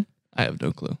explosion? I have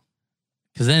no clue.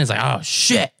 Because then it's like, oh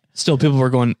shit. Still, people were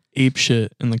going ape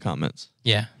shit in the comments.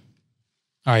 Yeah.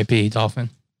 R.I.P. Dolphin.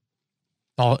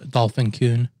 Dolphin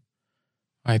Coon.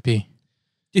 R.I.P.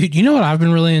 Dude, you know what I've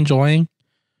been really enjoying?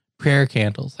 Prayer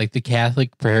candles, like the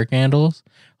Catholic prayer candles.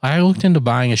 I looked into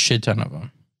buying a shit ton of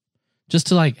them just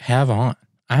to like have on.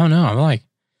 I don't know. I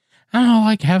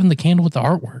like having the candle with the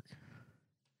artwork.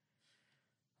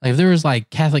 Like if there was like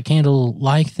Catholic candle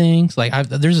like things, like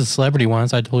there's a celebrity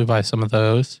ones. I'd totally buy some of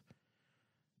those.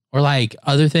 Or like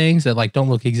other things that like don't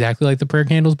look exactly like the prayer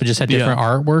candles, but just had different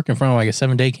artwork in front of like a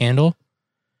 7-day candle.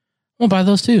 I'll buy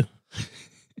those too.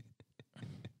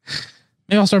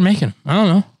 Maybe I'll start making them. I don't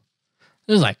know.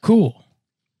 It was like cool.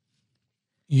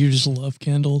 You just love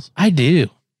candles? I do.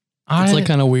 It's like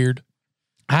kind of weird.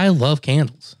 I love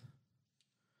candles.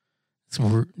 I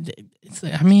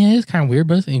mean, it is kind of weird,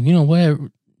 but you know what?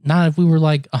 Not if we were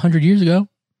like 100 years ago,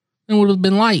 it would have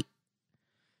been light.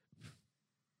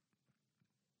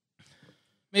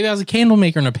 Maybe I was a candle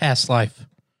maker in a past life,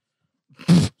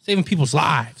 saving people's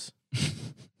lives.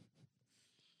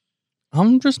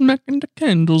 I'm just making the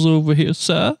candles over here,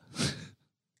 sir.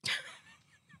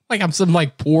 Like I'm some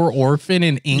like poor orphan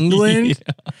in England.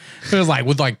 Yeah. It was like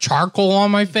with like charcoal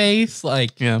on my face.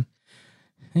 Like, yeah.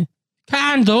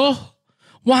 Candle,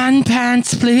 1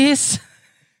 pence, please.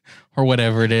 Or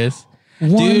whatever it is.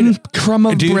 One crumb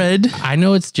of bread. I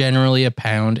know it's generally a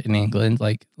pound in England,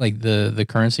 like the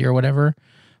currency or whatever.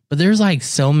 But there's like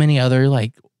so many other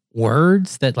like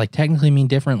words that like technically mean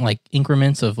different like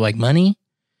increments of like money.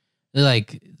 They're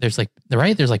like there's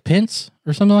like pence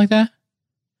or something like that.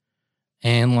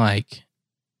 And like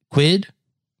quid.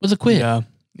 What's a quid? Yeah.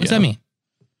 What's that mean?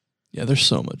 Yeah, there's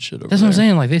so much shit over That's there. what I'm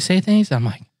saying. Like they say things. I'm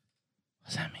like,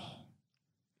 what's that mean?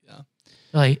 Yeah.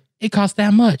 Like it costs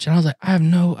that much. And I was like, I have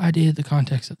no idea the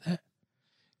context of that.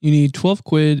 You need 12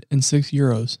 quid and 6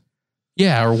 euros.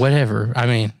 Yeah, or whatever. I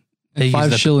mean, they use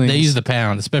 5 shillings. They use the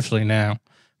pound, especially now.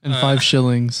 And 5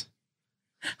 shillings.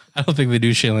 I don't think they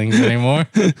do shillings anymore.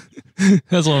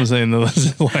 That's what I'm saying though.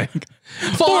 It's like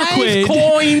 4 quid,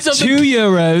 coins of 2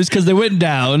 euros because they went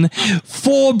down,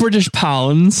 4 British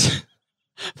pounds,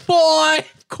 5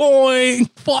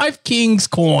 king's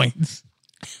coins.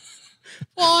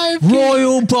 5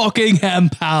 Royal Buckingham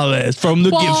Palace from the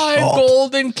gift 5 shop.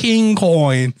 golden king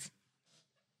coins.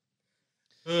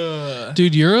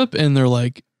 Dude, Europe and their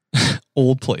like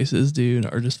old places, dude,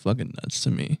 are just fucking nuts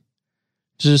to me.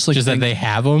 Just like that they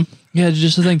have them. Yeah,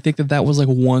 just to think that was like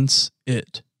once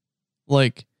it,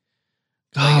 like,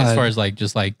 God, as far as like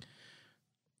just like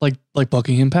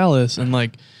Buckingham Palace and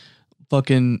like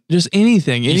fucking just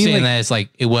anything. You're Any, saying like, that it's like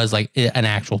it was like an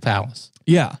actual palace.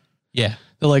 Yeah, yeah.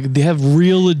 They're like they have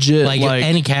real legit like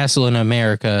any castle in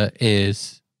America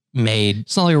is made.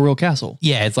 It's not like a real castle.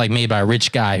 Yeah, it's like made by a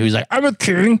rich guy who's like, I'm a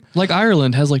king. Like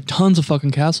Ireland has like tons of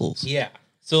fucking castles. Yeah.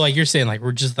 So like you're saying like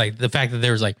we're just like the fact that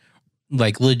there's like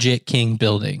legit king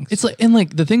buildings. It's like, and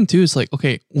like the thing too is like,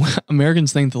 okay,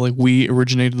 Americans think that like we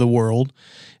originated the world.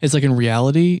 It's like in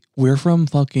reality, we're from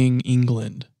fucking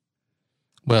England.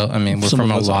 Well, I mean, we're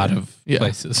from a lot of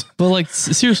places. But like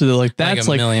seriously though, like that's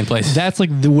like a million places. That's like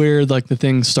where like the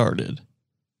thing started.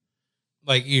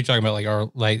 Like you're talking about like our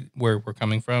like where we're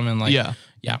coming from and like yeah.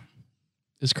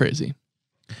 It's crazy.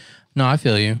 No, I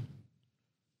feel you.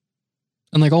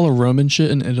 And like all the Roman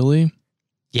shit in Italy.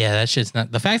 Yeah, that shit's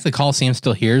not. The fact that Colosseum's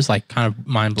still here is like kind of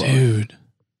mind blowing. Dude,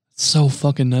 So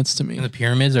fucking nuts to me. And the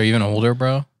pyramids are even older,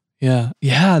 bro. Yeah.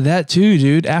 Yeah, that too,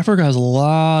 dude. Africa has a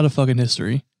lot of fucking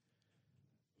history.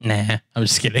 Nah, I'm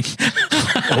just kidding.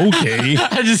 Okay.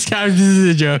 this is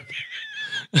a joke.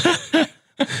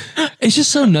 It's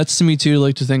just so nuts to me too,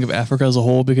 like to think of Africa as a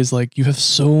whole, because like you have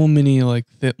so many like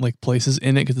places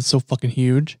in it because it's so fucking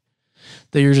huge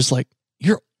that you're just like,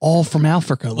 you're all from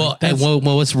Africa. Well, Like,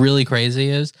 what's really crazy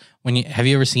is have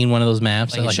you ever seen one of those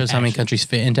maps that shows how many countries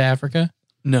fit into Africa?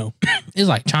 no. It's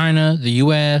like China, the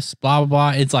US, blah, blah,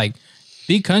 blah. It's like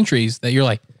big countries that you're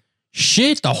like,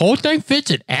 shit, the whole thing fits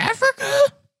in Africa?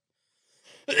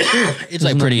 It's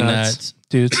like pretty nuts.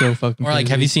 Dude, it's so fucking Or like,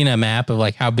 crazy. have you seen a map of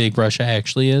like how big Russia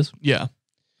actually is? Yeah.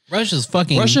 Russia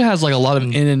has like a lot of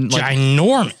like,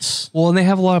 ginormous. well, and they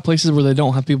have a lot of places where they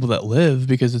don't have people that live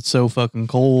because it's so fucking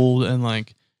cold and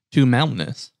like too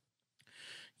mountainous.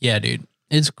 Yeah, dude.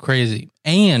 It's crazy.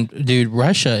 And dude,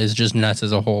 Russia is just nuts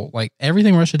as a whole. Like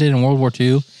everything Russia did in World War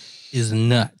II is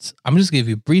nuts. I'm just gonna give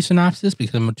you a brief synopsis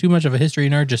because I'm too much of a history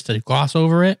nerd just to gloss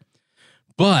over it.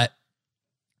 But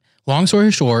long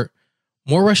story short,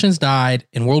 more Russians died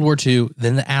in World War II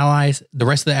than the Allies, the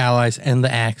rest of the Allies, and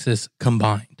the Axis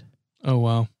combined. Oh,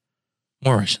 wow.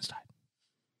 More Russians died.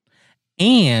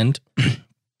 And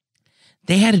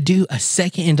they had to do a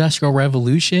second industrial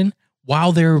revolution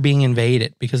while they were being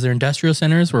invaded because their industrial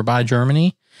centers were by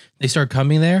Germany. They started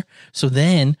coming there. So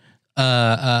then,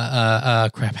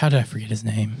 crap, how did I forget his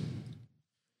name?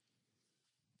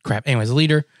 Crap. Anyways, the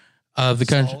leader of the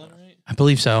country. Stalin, right? I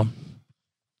believe so.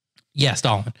 Yeah,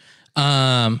 Stalin.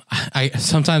 I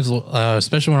sometimes,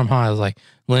 especially when I'm high, I was like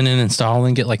Lenin and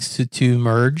Stalin get like two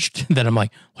merged. Then I'm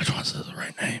like, which one's the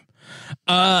right name?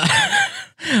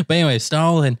 But anyway,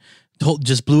 Stalin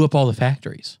just blew up all the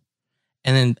factories,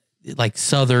 and then like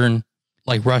southern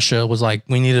like Russia was like,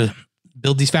 we need to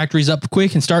build these factories up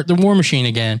quick and start the war machine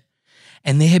again.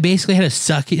 And they had basically had a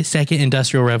second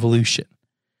industrial revolution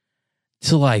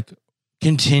to like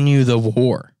continue the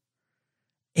war.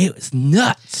 It was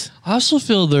nuts. I also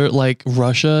feel that like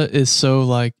Russia is so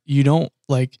like you don't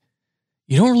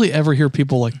really ever hear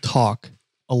people like talk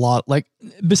a lot, like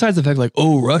besides the fact like,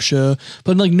 oh, Russia,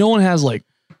 but like no one has like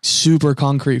super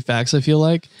concrete facts. I feel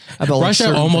like about Russia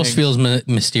like, almost things. feels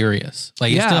mysterious.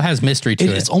 Like it still has mystery to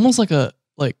it. It's almost like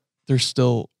they're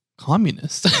still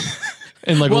communist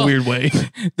in like a weird way.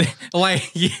 Like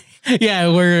yeah,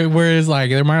 whereas like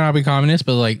there might not be communist,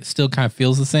 but like still kind of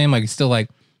feels the same. Like it's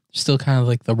still kind of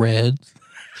like the Reds.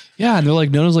 Yeah, and they're like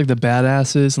known as like the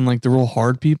badasses and like the real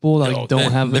hard people that like,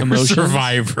 don't have they're emotions.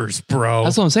 Survivors, bro.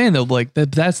 That's what I'm saying though. Like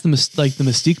that's the the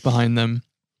mystique behind them.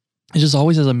 It just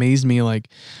always has amazed me. Like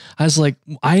I was like,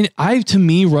 I to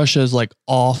me Russia is like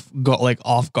off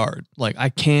guard. Like I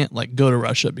can't like go to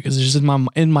Russia because it's just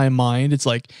in my mind. It's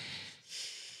like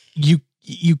you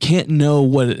can't know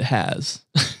what it has.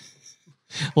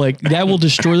 Like that will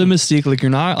destroy the mystique. Like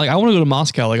you're not like I want to go to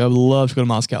Moscow. Like I would love to go to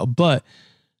Moscow, but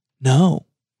no,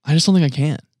 I just don't think I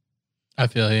can. I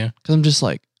feel you because I'm just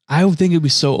like I would think it'd be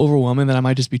so overwhelming that I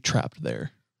might just be trapped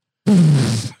there.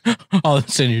 All of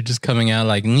a sudden you're just coming out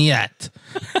like Nyet.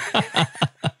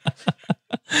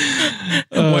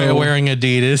 Wearing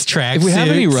Adidas tracksuits. If we have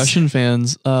any Russian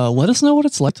fans, let us know what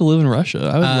it's like to live in Russia.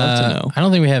 I would love to know. I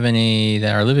don't think we have any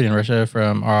that are living in Russia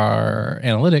from our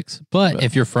analytics, but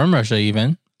if you're from Russia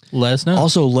even, let us know.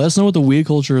 Also, let us know what the weed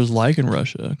culture is like in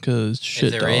Russia because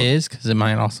shit, there is, because it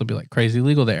might also be like crazy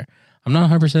legal there. I'm not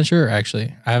 100% sure,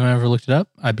 actually. I haven't ever looked it up.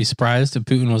 I'd be surprised if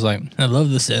Putin was like, I love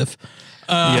the Sif.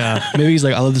 Yeah, maybe he's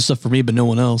like, I love this stuff for me, but no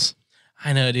one else.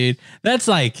 I know, dude. That's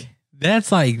like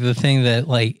the thing that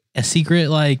like a secret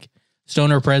like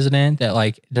stoner president that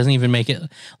like doesn't even make it.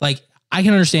 Like I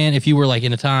can understand if you were like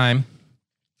in a time,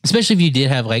 especially if you did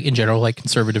have like in general like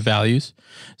conservative values,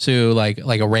 so like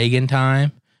a Reagan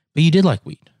time, but you did like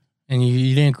weed and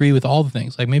you didn't agree with all the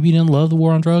things. Like maybe you didn't love the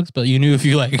war on drugs, but you knew if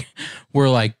you like were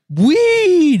like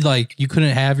weed, like you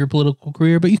couldn't have your political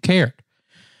career, but you cared.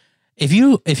 If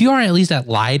you aren't at least that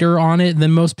lighter on it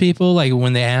than most people, like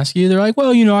when they ask you, they're like,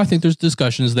 well, I think there's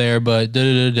discussions there, but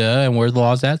and where the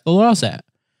law's at, the law's at.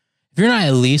 If you're not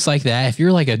at least like that, if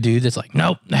you're like a dude that's like,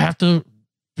 nope, I have to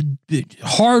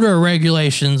harder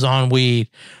regulations on weed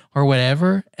or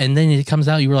whatever, and then it comes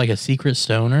out you were like a secret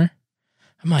stoner,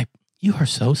 I'm like, you are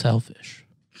so selfish.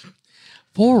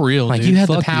 For real, like dude. you had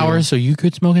the Fuck power you. so you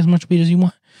could smoke as much weed as you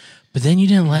want, but then you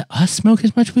didn't let us smoke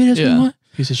as much weed as we want.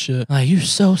 Piece of shit. Like, you're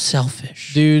so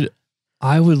selfish. Dude,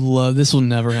 I would love, this will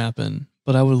never happen,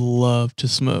 but I would love to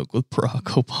smoke with Barack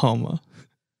Obama.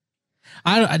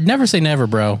 I'd never say never,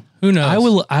 bro. Who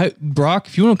knows? Brock,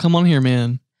 if you want to come on here,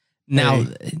 man. Now,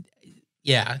 hey.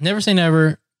 yeah, never say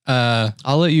never.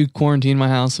 I'll let you quarantine my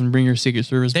house and bring your Secret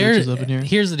Service bitches up in here.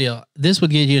 Here's the deal. This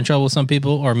would get you in trouble with some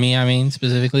people, or me, I mean,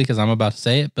 specifically, because I'm about to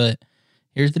say it. But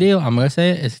here's the deal. I'm going to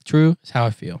say it. It's true. It's how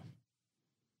I feel.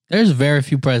 There's very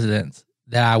few presidents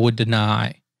that I would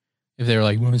deny if they were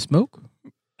like, want to smoke?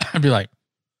 I'd be like,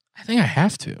 I think I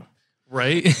have to.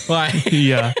 Right? Like,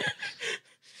 Yeah.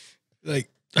 like,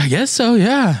 I guess so,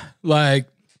 yeah. Like,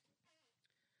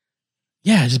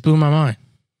 yeah, it just blew my mind.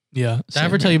 Yeah. Did I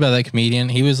ever tell you about that comedian?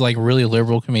 He was like a really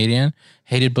liberal comedian,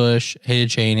 hated Bush, hated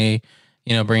Cheney,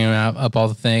 bringing up all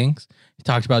the things. He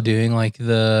talked about doing like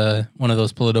one of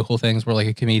those political things where like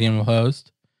a comedian will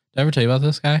host. Did I ever tell you about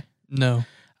this guy? No.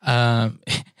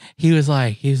 He was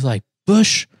like,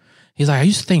 Bush. He's like, I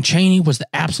used to think Cheney was the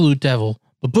absolute devil,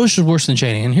 but Bush is worse than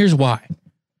Cheney. And here's why.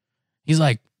 He's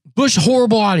like, Bush,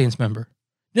 horrible audience member.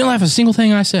 Didn't laugh at a single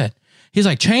thing I said. He's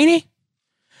like, Cheney,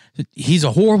 he's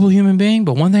a horrible human being,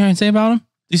 but one thing I can say about him,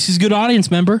 this is a good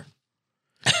audience member.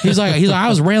 He's like, I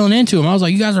was railing into him. I was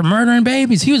like, you guys are murdering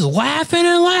babies. He was laughing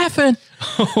and laughing.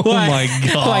 Oh my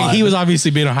God. Like, he was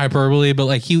obviously being a hyperbole, but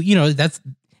like he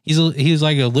was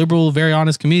like a liberal, very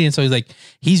honest comedian. So he's like,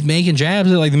 he's making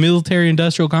jabs at like the military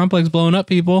industrial complex blowing up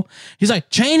people. He's like,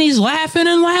 Cheney's laughing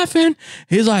and laughing.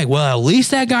 He's like, well, at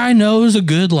least that guy knows a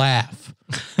good laugh.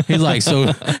 He's like,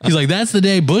 that's the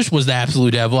day Bush was the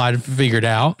absolute devil. I figured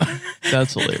out.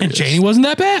 That's hilarious. And Cheney wasn't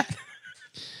that bad.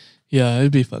 Yeah,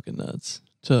 it'd be fucking nuts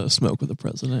to smoke with a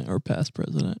president or past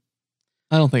president.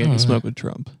 I don't think I can smoke with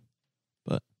Trump,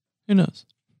 but who knows?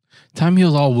 Time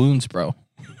heals all wounds, bro.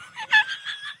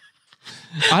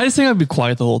 I just think I'd be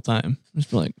quiet the whole time.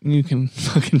 Just be like, you can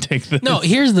fucking take this. No,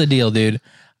 here's the deal, dude.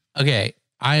 Okay,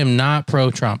 I am not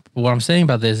pro-Trump. But what I'm saying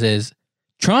about this is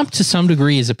Trump, to some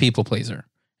degree, is a people pleaser.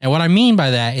 And what I mean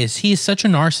by that is he's such a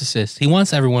narcissist. He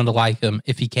wants everyone to like him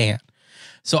if he can.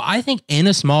 So I think in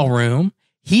a small room,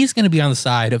 he's going to be on the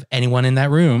side of anyone in that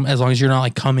room as long as you're not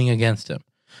like coming against him.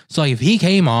 So like if he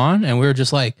came on and we were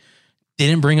just like,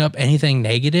 didn't bring up anything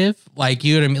negative, like,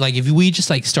 you know what I mean? Like if we just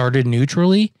like started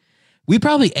neutrally, we'd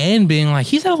probably end being like,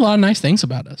 he's had a lot of nice things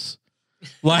about us.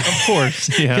 Like, of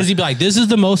course. Yeah. Because he'd be like, this is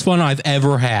the most fun I've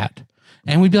ever had.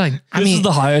 And we'd be like, this is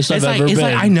the highest I've ever been. It's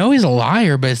like, I know he's a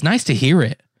liar, but it's nice to hear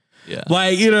it. Yeah.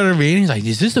 Like, you know what I mean? He's like,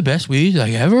 is this the best weed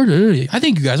like ever? I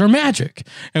think you guys are magic.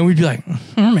 And we'd be like,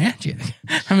 we're magic.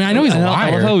 I mean, I know he's a liar.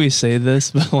 I love how we say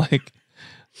this, but like,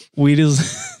 weed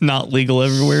is not legal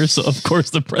everywhere. So of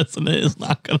course the president is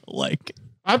not going to like it.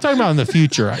 I'm talking about in the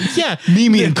future. Yeah.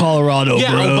 Me in Colorado,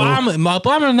 yeah, bro.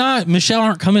 Obama not, Michelle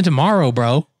aren't coming tomorrow,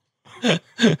 bro.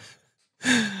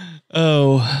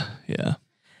 Oh, yeah.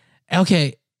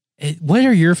 Okay. What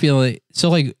are your feelings? So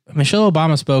like Michelle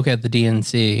Obama spoke at the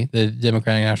DNC, the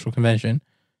Democratic National Convention.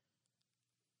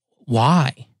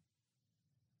 Why?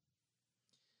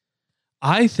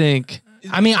 I think,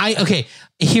 okay,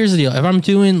 here's the deal. If I'm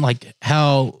doing like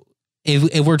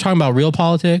if we're talking about real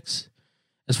politics,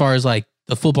 as far as like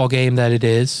the football game that it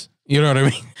is, you know what I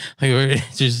mean? Like,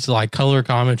 it's just like color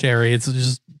commentary. It's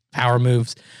just power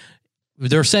moves.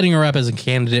 They're setting her up as a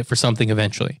candidate for something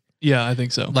eventually. yeah, I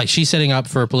think so. Like she's setting up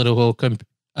for a political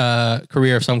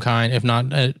career of some kind, if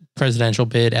not a presidential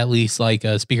bid, at least like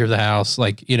a Speaker of the House,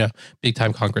 like, big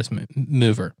time Congress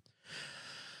mover.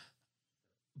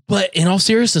 But in all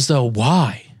seriousness, though,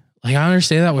 why? Like, I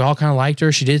understand that we all kind of liked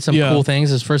her. She did some cool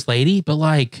things as first lady, but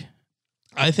like,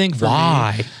 I think for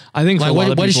why? Me, I think for like, a lot of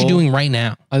people, what is she doing right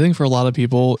now? I think for a lot of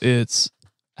people, it's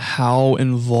how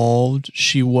involved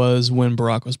she was when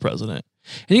Barack was president.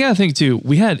 And you got to think too,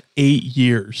 we had 8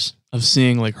 years of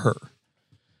seeing like her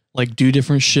like do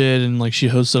different shit. And like, she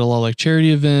hosted a lot of like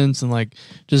charity events and like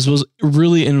just was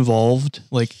really involved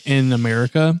like in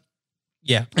America.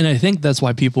 Yeah. And I think that's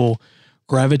why people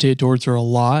gravitate towards her a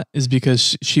lot, is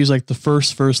because she's like the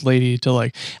first lady to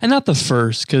like, and not the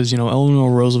first, because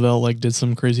Eleanor Roosevelt like did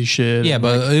some crazy shit. Yeah, and,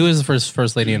 but like, it was the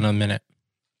first lady in a minute.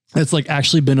 It's like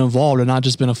actually been involved and not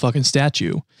just been a fucking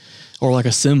statue or like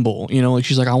a symbol, like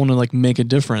she's like, I want to like make a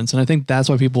difference. And I think that's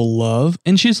why people love,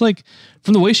 and she's like,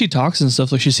 from the way she talks and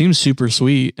stuff, like she seems super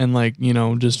sweet and like,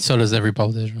 just. So does every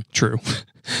politician. True.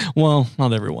 Well,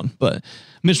 not everyone, but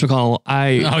Mitch McConnell,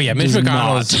 Mitch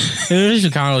McConnell is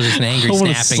just an angry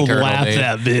snapping turtle. Dude.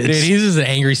 That bitch. Dude, he's just an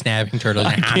angry snapping turtle.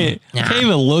 I can't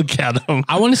even look at him.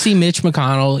 I want to see Mitch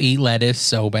McConnell eat lettuce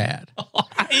so bad.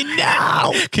 I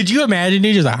know. Could you imagine?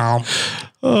 He just like,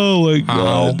 oh my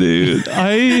god, dude.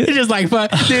 It's just like,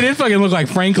 dude, it fucking look like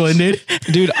Franklin, dude.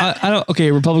 Dude, I don't.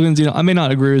 Okay, Republicans, I may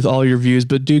not agree with all your views,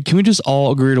 but dude, can we just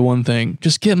all agree to one thing?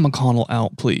 Just get McConnell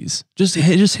out, please. Just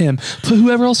him. Put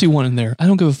whoever else you want in there. I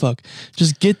don't give a fuck.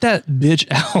 Just get that bitch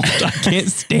out. I can't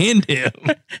stand him.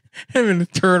 Him and the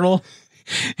turtle.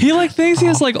 He like thinks he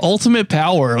has like ultimate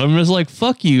power. I'm just like,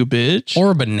 fuck you, bitch.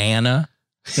 Or a banana.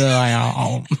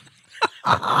 Oh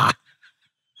my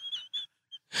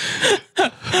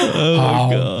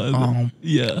god.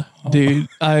 Yeah. Dude,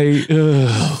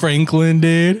 Franklin,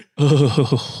 dude.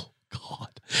 Oh god.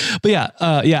 But yeah,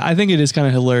 I think it is kind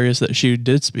of hilarious that she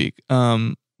did speak.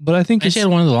 But I think she had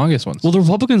one of the longest ones. Well, the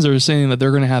Republicans are saying that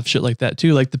they're going to have shit like that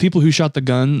too. Like the people who shot the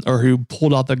gun or who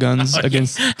pulled out the guns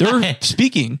against, they're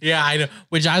speaking. Yeah, I know.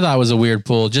 Which I thought was a weird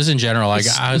pull, just in general. Like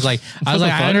I was like,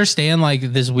 I understand like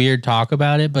this weird talk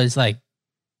about it, but it's like,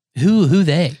 who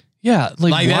they? Yeah,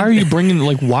 like why are you bringing?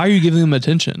 Like why are you giving them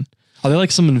attention? Are they like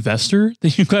some investor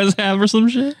that you guys have or some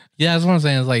shit? Yeah, that's what I'm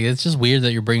saying. It's like it's just weird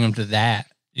that you're bringing them to that.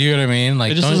 You know what I mean?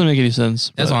 Like it just doesn't make any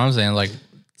sense. That's what I'm saying. Like.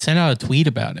 Send out a tweet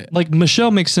about it. Like Michelle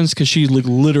makes sense because she like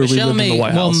literally lived in the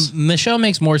White House. Well, Michelle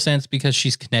makes more sense because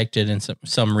she's connected in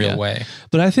some real way.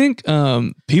 But I think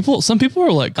some people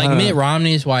are like Mitt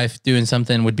Romney's wife doing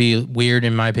something would be weird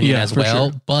in my opinion as well.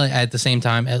 Sure. But at the same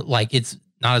time, like it's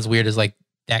not as weird as like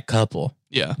that couple.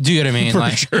 Yeah. Do you know what I mean?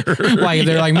 Like, sure. Like if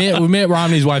they're like Mitt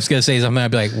Romney's wife's gonna say something, I'd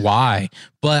be like, why?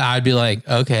 But I'd be like,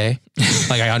 okay,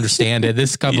 like I understand it.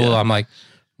 This couple, I'm like,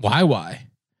 why?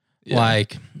 Yeah.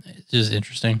 Like. Just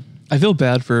interesting. I feel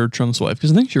bad for Trump's wife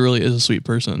because I think she really is a sweet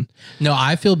person. No,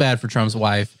 I feel bad for Trump's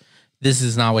wife. This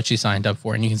is not what she signed up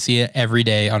for, and you can see it every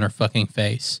day on her fucking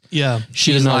face. Yeah,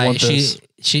 she did not want this.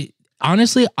 She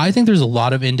honestly, I think there's a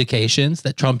lot of indications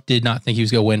that Trump did not think he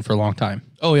was going to win for a long time.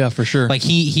 Oh yeah, for sure. Like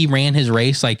he ran his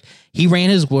race,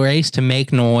 to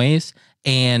make noise.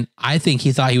 And I think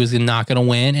he thought he was not going to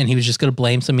win, and he was just going to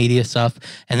blame some media stuff,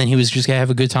 and then he was just going to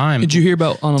have a good time. Did you hear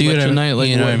about on election night,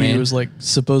 like what he was like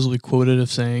supposedly quoted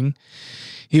of saying?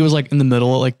 He was like in the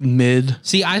middle, like mid.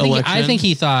 See, I think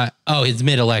he thought, oh, it's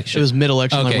mid-election. It was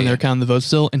mid-election, okay, like when they were counting the votes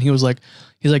still, and he's like,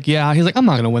 I'm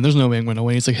not going to win. There's no way I'm going to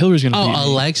win. He's like, Hillary's going to beat me.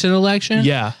 Election?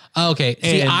 Yeah. Okay.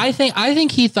 See, I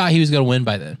think he thought he was going to win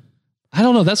by then. I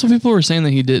don't know. That's what people were saying that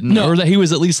he didn't, or that he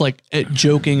was at least like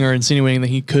joking or insinuating that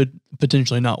he could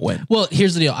potentially not win. Well,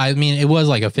 here's the deal. I mean, it was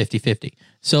like a 50-50.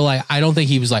 So like, I don't think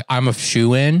he was like, I'm a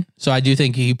shoe-in. So I do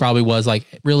think he probably was like,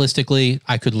 realistically,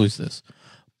 I could lose this.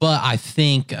 But I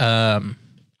think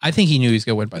he knew he was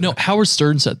going to win by then. No, Howard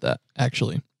Stern said that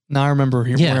actually. Now I remember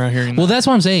hearing that. Well, that's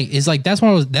what I'm saying. Is like, that's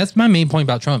my main point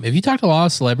about Trump. If you talk to a lot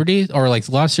of celebrities or like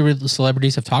a lot of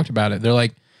celebrities have talked about it, they're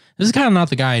like, this is kind of not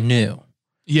the guy I knew.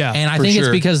 Yeah, and I think it's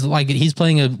because like he's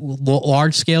playing a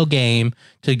large scale game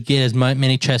to get as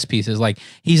many chess pieces. Like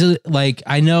he's like,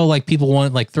 I know like people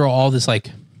want like throw all this like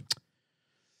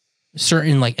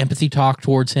certain like empathy talk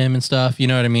towards him and stuff. You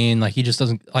know what I mean? Like he just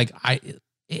doesn't like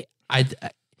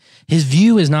his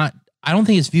view is not. I don't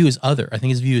think his view is other. I think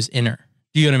his view is inner.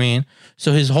 Do you know what I mean?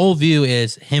 So his whole view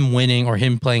is him winning or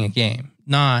him playing a game,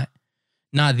 not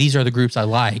these are the groups I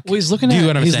like. Well, he's looking at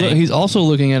what I'm saying. He's also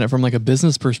looking at it from like a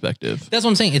business perspective. That's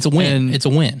what I'm saying. It's a win. It's a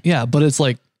win. Yeah, but it's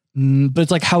like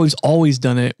how he's always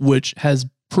done it, which has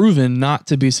proven not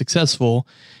to be successful,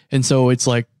 and so it's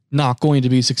like not going to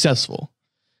be successful.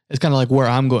 It's kind of like where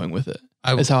I'm going with it.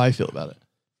 That's how I feel about it.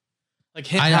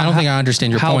 Like I don't think I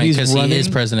understand your point because he is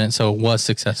president, so it was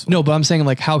successful. No, but I'm saying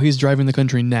like how he's driving the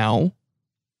country now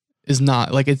is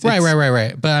not like it's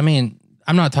right. But I mean.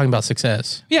 I'm not talking about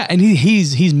success. Yeah, and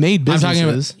he's made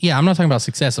businesses. I'm not talking about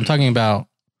success. I'm talking about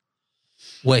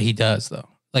what he does though.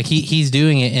 Like he's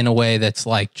doing it in a way that's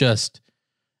like just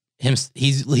him.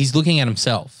 He's looking at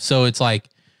himself. So it's like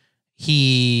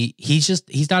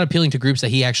he's not appealing to groups that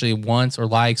he actually wants or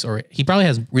likes, or he probably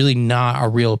has really not a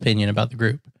real opinion about the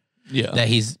group. Yeah, that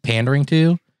he's pandering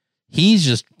to. He's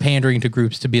just pandering to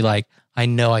groups to be like, I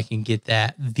know I can get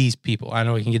these people. I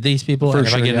know I can get these people. And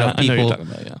if I get enough people,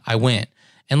 I win.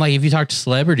 And like, if you talk to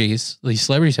celebrities, these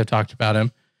celebrities have talked about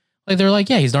him. Like, they're like,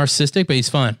 yeah, he's narcissistic, but he's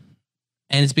fun.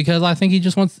 And it's because I think he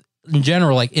just wants, in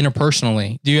general, like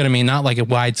interpersonally, do you know what I mean? Not like a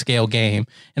wide scale game.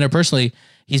 Interpersonally,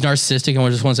 he's narcissistic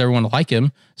and just wants everyone to like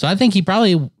him. So I think he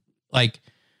probably like,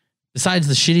 besides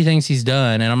the shitty things he's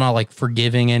done, and I'm not like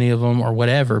forgiving any of them or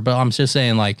whatever, but I'm just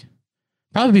saying like,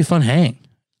 probably be a fun hang.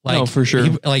 Like, no, for sure.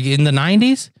 Like in the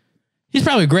 90s, he's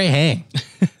probably a great hang.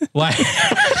 Like,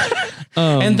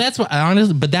 and that's what I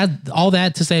honestly, but all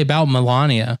that to say about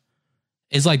Melania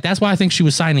is like, that's why I think she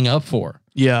was signing up for.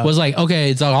 Yeah. Was like,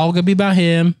 okay, it's all gonna be about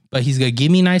him, but he's gonna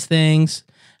give me nice things.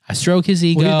 I stroke his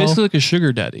ego. Well, he's basically like a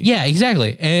sugar daddy. Yeah,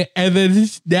 exactly. And then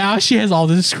now she has all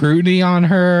this scrutiny on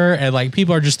her, and like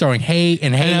people are just throwing hate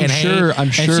and hate and hate. I'm sure.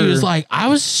 And she was like, I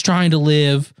was just trying to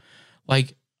live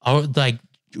like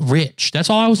rich. That's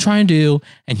all I was trying to do.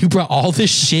 And you brought all this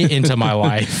shit into my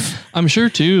life. I'm sure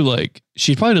too, like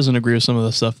she probably doesn't agree with some of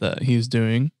the stuff that he's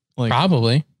doing. Like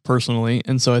probably. personally.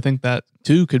 And so I think that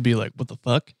too could be like, what the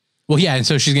fuck? Well, yeah. And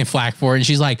so she's getting flack for it. And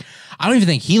she's like, I don't even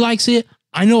think he likes it.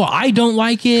 I know I don't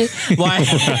like it. Like,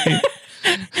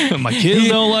 my kids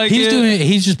don't like it.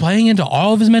 He's just playing into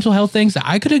all of his mental health things that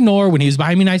I could ignore when he was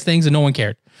buying me nice things and no one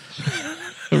cared.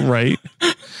 Right.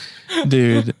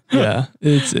 Dude. Yeah.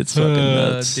 It's fucking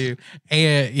nuts. Dude.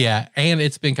 And yeah. And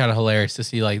it's been kind of hilarious to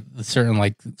see like certain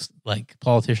like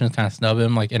politicians kind of snub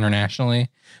him like internationally.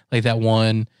 Like that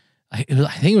one, I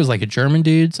think it was like a German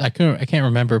dude's. I can't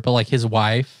remember, but like his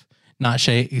wife not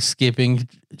skipping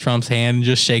Trump's hand and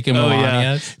just shaking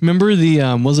Melania's. Yeah. Remember the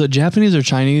was it Japanese or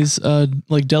Chinese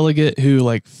like delegate who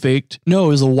like faked? No, it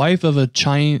was the wife of a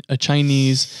Chinese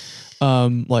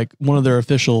like one of their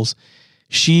officials.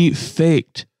 She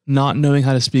faked not knowing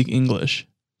how to speak English,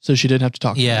 so she didn't have to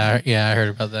talk. Yeah, I heard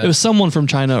about that. It was someone from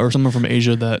China or someone from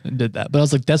Asia that did that. But I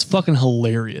was like, that's fucking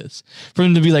hilarious for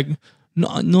him to be like, no,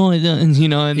 I don't, you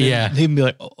know, and then they'd be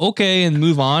like, okay, and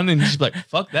move on, and just be like,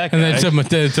 fuck that guy. And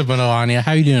then to Melania,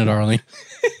 how you doing, darling?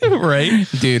 Right,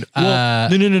 dude. Well,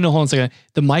 no, hold on a second.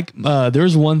 The Mike, there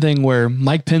was one thing where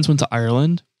Mike Pence went to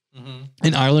Ireland,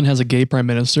 and Ireland has a gay prime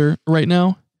minister right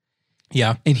now.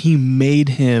 Yeah, and he made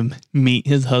him meet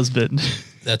his husband.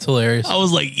 That's hilarious. I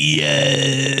was like,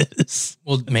 yes.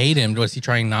 Well, made him. Was he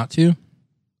trying not to?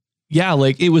 Yeah,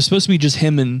 like it was supposed to be just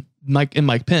him and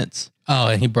Mike Pence. Oh,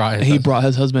 and he brought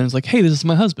his husband. It's like, hey, this is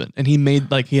my husband, and he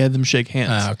had them shake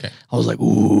hands. Okay. I was like,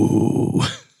 ooh.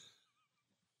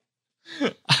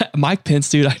 Mike Pence,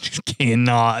 dude, I just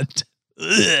cannot.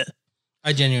 Ugh.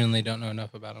 I genuinely don't know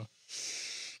enough about him.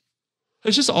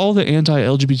 It's just all the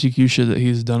anti-LGBTQ shit that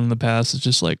he's done in the past. It's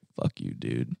just like, fuck you,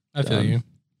 dude. I feel you.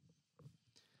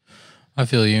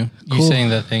 Cool. You saying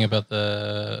that thing about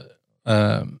the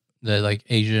like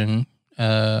Asian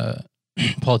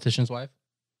politician's wife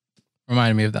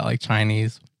reminded me of that like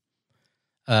Chinese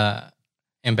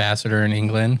ambassador in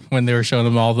England when they were showing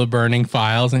him all the burning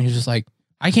files, and he's just like,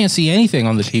 I can't see anything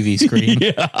on the TV screen.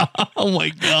 Yeah. Oh my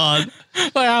God.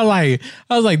 I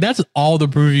was like, that's all the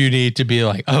proof you need to be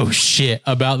like, oh shit,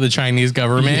 about the Chinese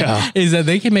government is that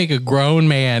they can make a grown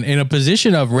man in a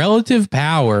position of relative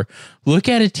power look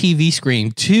at a TV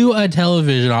screen to a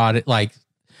television audit like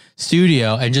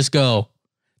studio and just go,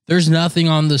 there's nothing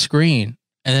on the screen.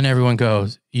 And then everyone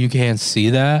goes, you can't see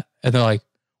that? And they're like,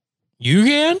 you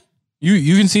can?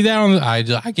 You can see that on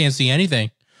the I can't see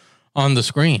anything on the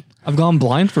screen. I've gone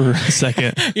blind for a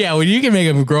second. Yeah, when you can make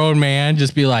a grown man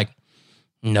just be like,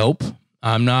 nope,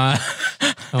 I'm not.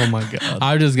 Oh my God.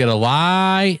 I'm just gonna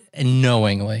lie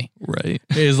knowingly. Right.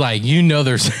 It's like, you know,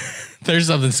 there's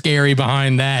something scary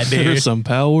behind that, dude. There's some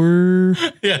power.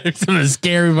 Yeah, there's something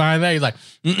scary behind that. He's like,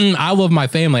 I love my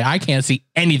family. I can't see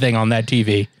anything on that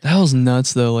TV. That was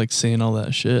nuts though, like saying all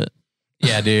that shit.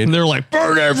 Yeah, dude. And they're like,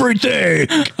 burn everything.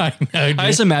 I know, dude. I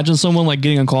just imagine someone like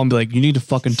getting a call and be like, you need to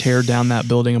fucking tear down that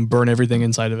building and burn everything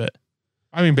inside of it.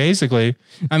 I mean, basically.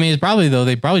 I mean, it's probably though,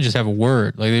 they probably just have a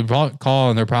word. Like they call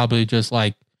and they're probably just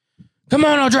like, come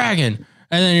on, dragon.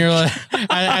 And then you're like,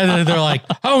 and then they're like,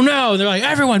 oh no. They're like,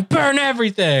 everyone burn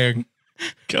everything.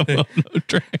 Come on,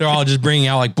 dragon. They're all just bringing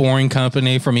out like Boring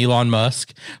Company from Elon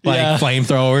Musk, like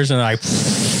flamethrowers and like,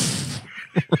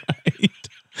 right.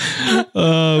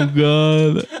 Oh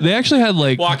God. They actually had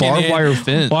like barbed wire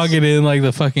fence. Walking in like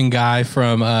the fucking guy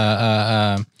from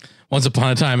Once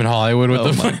Upon a Time in Hollywood with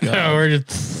the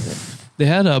flamethrower. They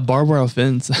had a barbed wire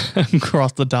fence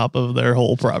across the top of their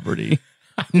whole property.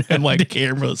 And like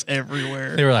cameras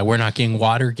everywhere. They were like, we're not getting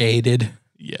water gated.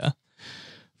 Yeah,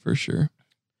 for sure.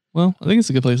 Well, I think it's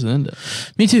a good place to end it.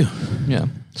 Me too. Yeah.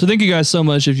 So thank you guys so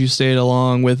much if you stayed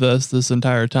along with us this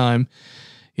entire time.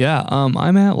 Yeah,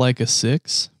 I'm at like a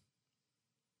 6.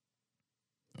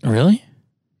 Really?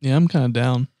 Yeah, I'm kind of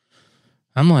down.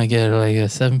 I'm like at like a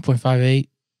 7.58.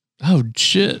 Oh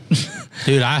shit.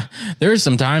 Dude, there were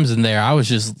some times in there I was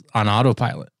just on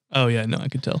autopilot. Oh yeah, no, I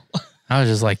could tell. I was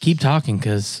just like, keep talking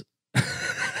because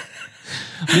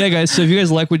yeah, guys. So if you guys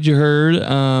like what you heard,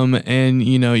 and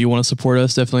you know you want to support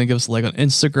us, definitely give us a like on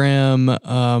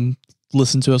Instagram.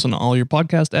 Listen to us on all your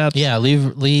podcast apps. Yeah,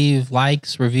 leave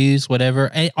likes, reviews, whatever.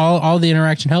 All the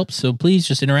interaction helps. So please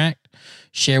just interact,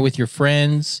 share with your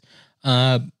friends.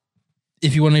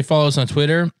 If you want to follow us on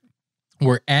Twitter,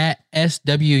 we're at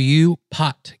SWU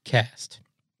Podcast.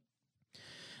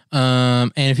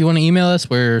 And if you want to email us,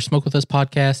 we're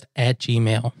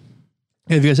smokewithuspodcast@gmail.com.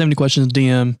 If you guys have any questions,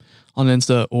 DM on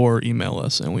Insta or email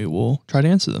us, and we will try to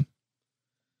answer them.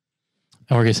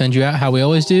 And we're going to send you out how we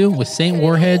always do with St.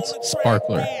 Warhead's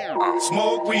Sparkler.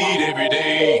 Smoke weed every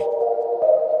day.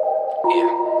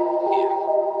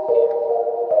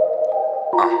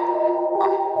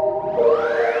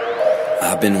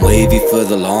 I've been wavy for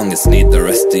the longest, need the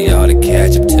rest of y'all to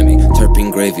catch up to me.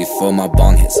 Terpene gravy for my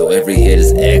bong hit, so every hit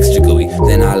is extra gooey.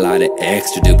 Then I light it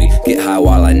extra doobie, get high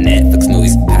while I Netflix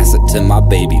movies. Pass it to my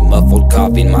baby, muffled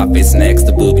coffee in my face next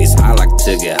to boobies. I like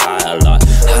to get high a lot,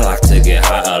 I like to get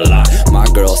high a lot. My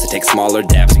girls to take smaller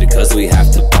dabs because we have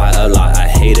to buy a lot. I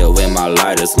hate it when my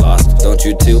lighter's lost, don't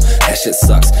you too? That shit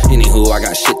sucks. Anywho, I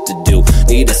got shit to do.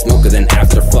 Need a smoker then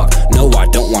after fuck. No, I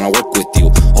don't wanna work with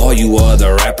you. All you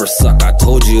other rappers suck. I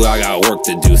told you I got work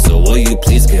to do, so will you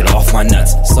please get off my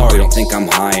nuts? Sorry, don't think I'm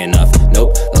high enough.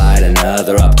 Nope, light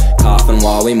another up. Coughing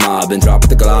while we mob and drop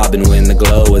the glob, and when the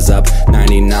glow is up,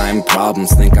 99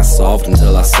 problems think I solved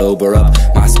until I sober up.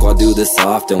 My squad do this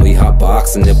often, we hot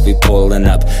boxing if we pulling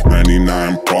up.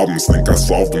 99 problems think I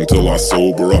solved until I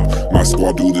sober up. My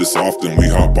squad do this often, we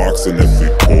hot boxing if we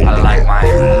pull up. I like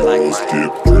my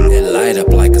Skip drip. It light up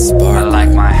like a spark. I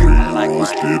like my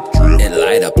Skip drip. It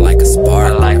light up like a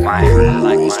spark. I like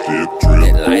my Skip drip.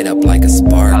 It light up like a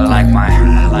spark. I like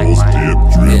my Skip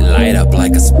drip. It light up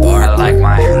like a spark. I like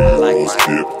my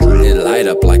Skip drip. It light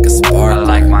up like a spark. I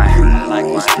like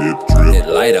my Skip drip. It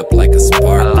light up like a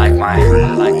spark. I like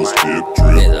my Skip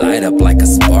drip. It light up like a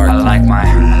spark. I like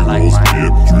my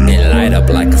Skip drip. It light up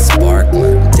like a spark.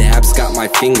 Dabs got my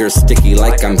fingers sticky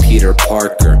like I'm Peter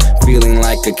Parker. Feeling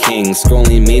like a king,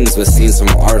 scrolling memes with scenes from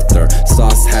Arthur.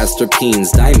 Sauce has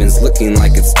terpenes, diamonds looking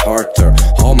like it's tartar.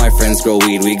 All my friends grow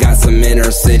weed, we got some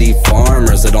inner city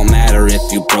farmers. It don't matter if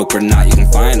you broke or not, you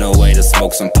can find a way to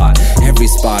smoke some pot. Every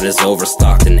spot is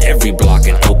overstocked and every block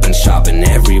an open shop, and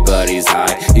everybody's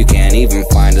high, you can't even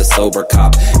find a sober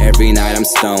cop. Every night I'm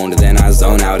stoned, then I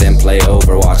zone out and play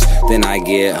Overwatch. Then I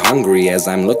get hungry as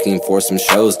I'm looking for some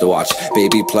shows to watch.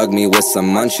 Baby plug me with some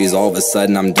munchies, all of a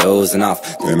sudden I'm dozing off.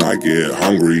 Then I get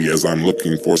hungry as I'm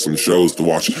looking for some shows to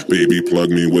watch. Baby plug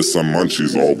me with some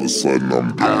munchies, all of a sudden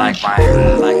I'm done. I like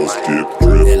my Skip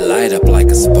drip. It light up like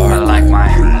a spark. I like my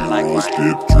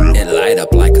Skip drip. It light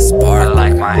up like a spark. I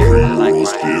like my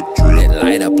Skip drip. It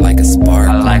light up like a spark.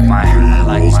 I like my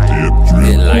Skip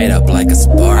drip. It light up like a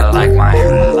spark. I like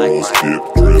my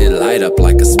Skip drip. It light up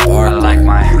like a spark. I like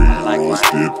my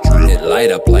Skip drip. It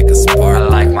light up like a spark. I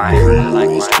like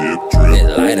my Skip drip.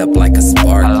 It light up like a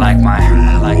spark. I like my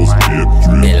Skip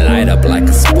drip. It light up like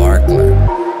a spark.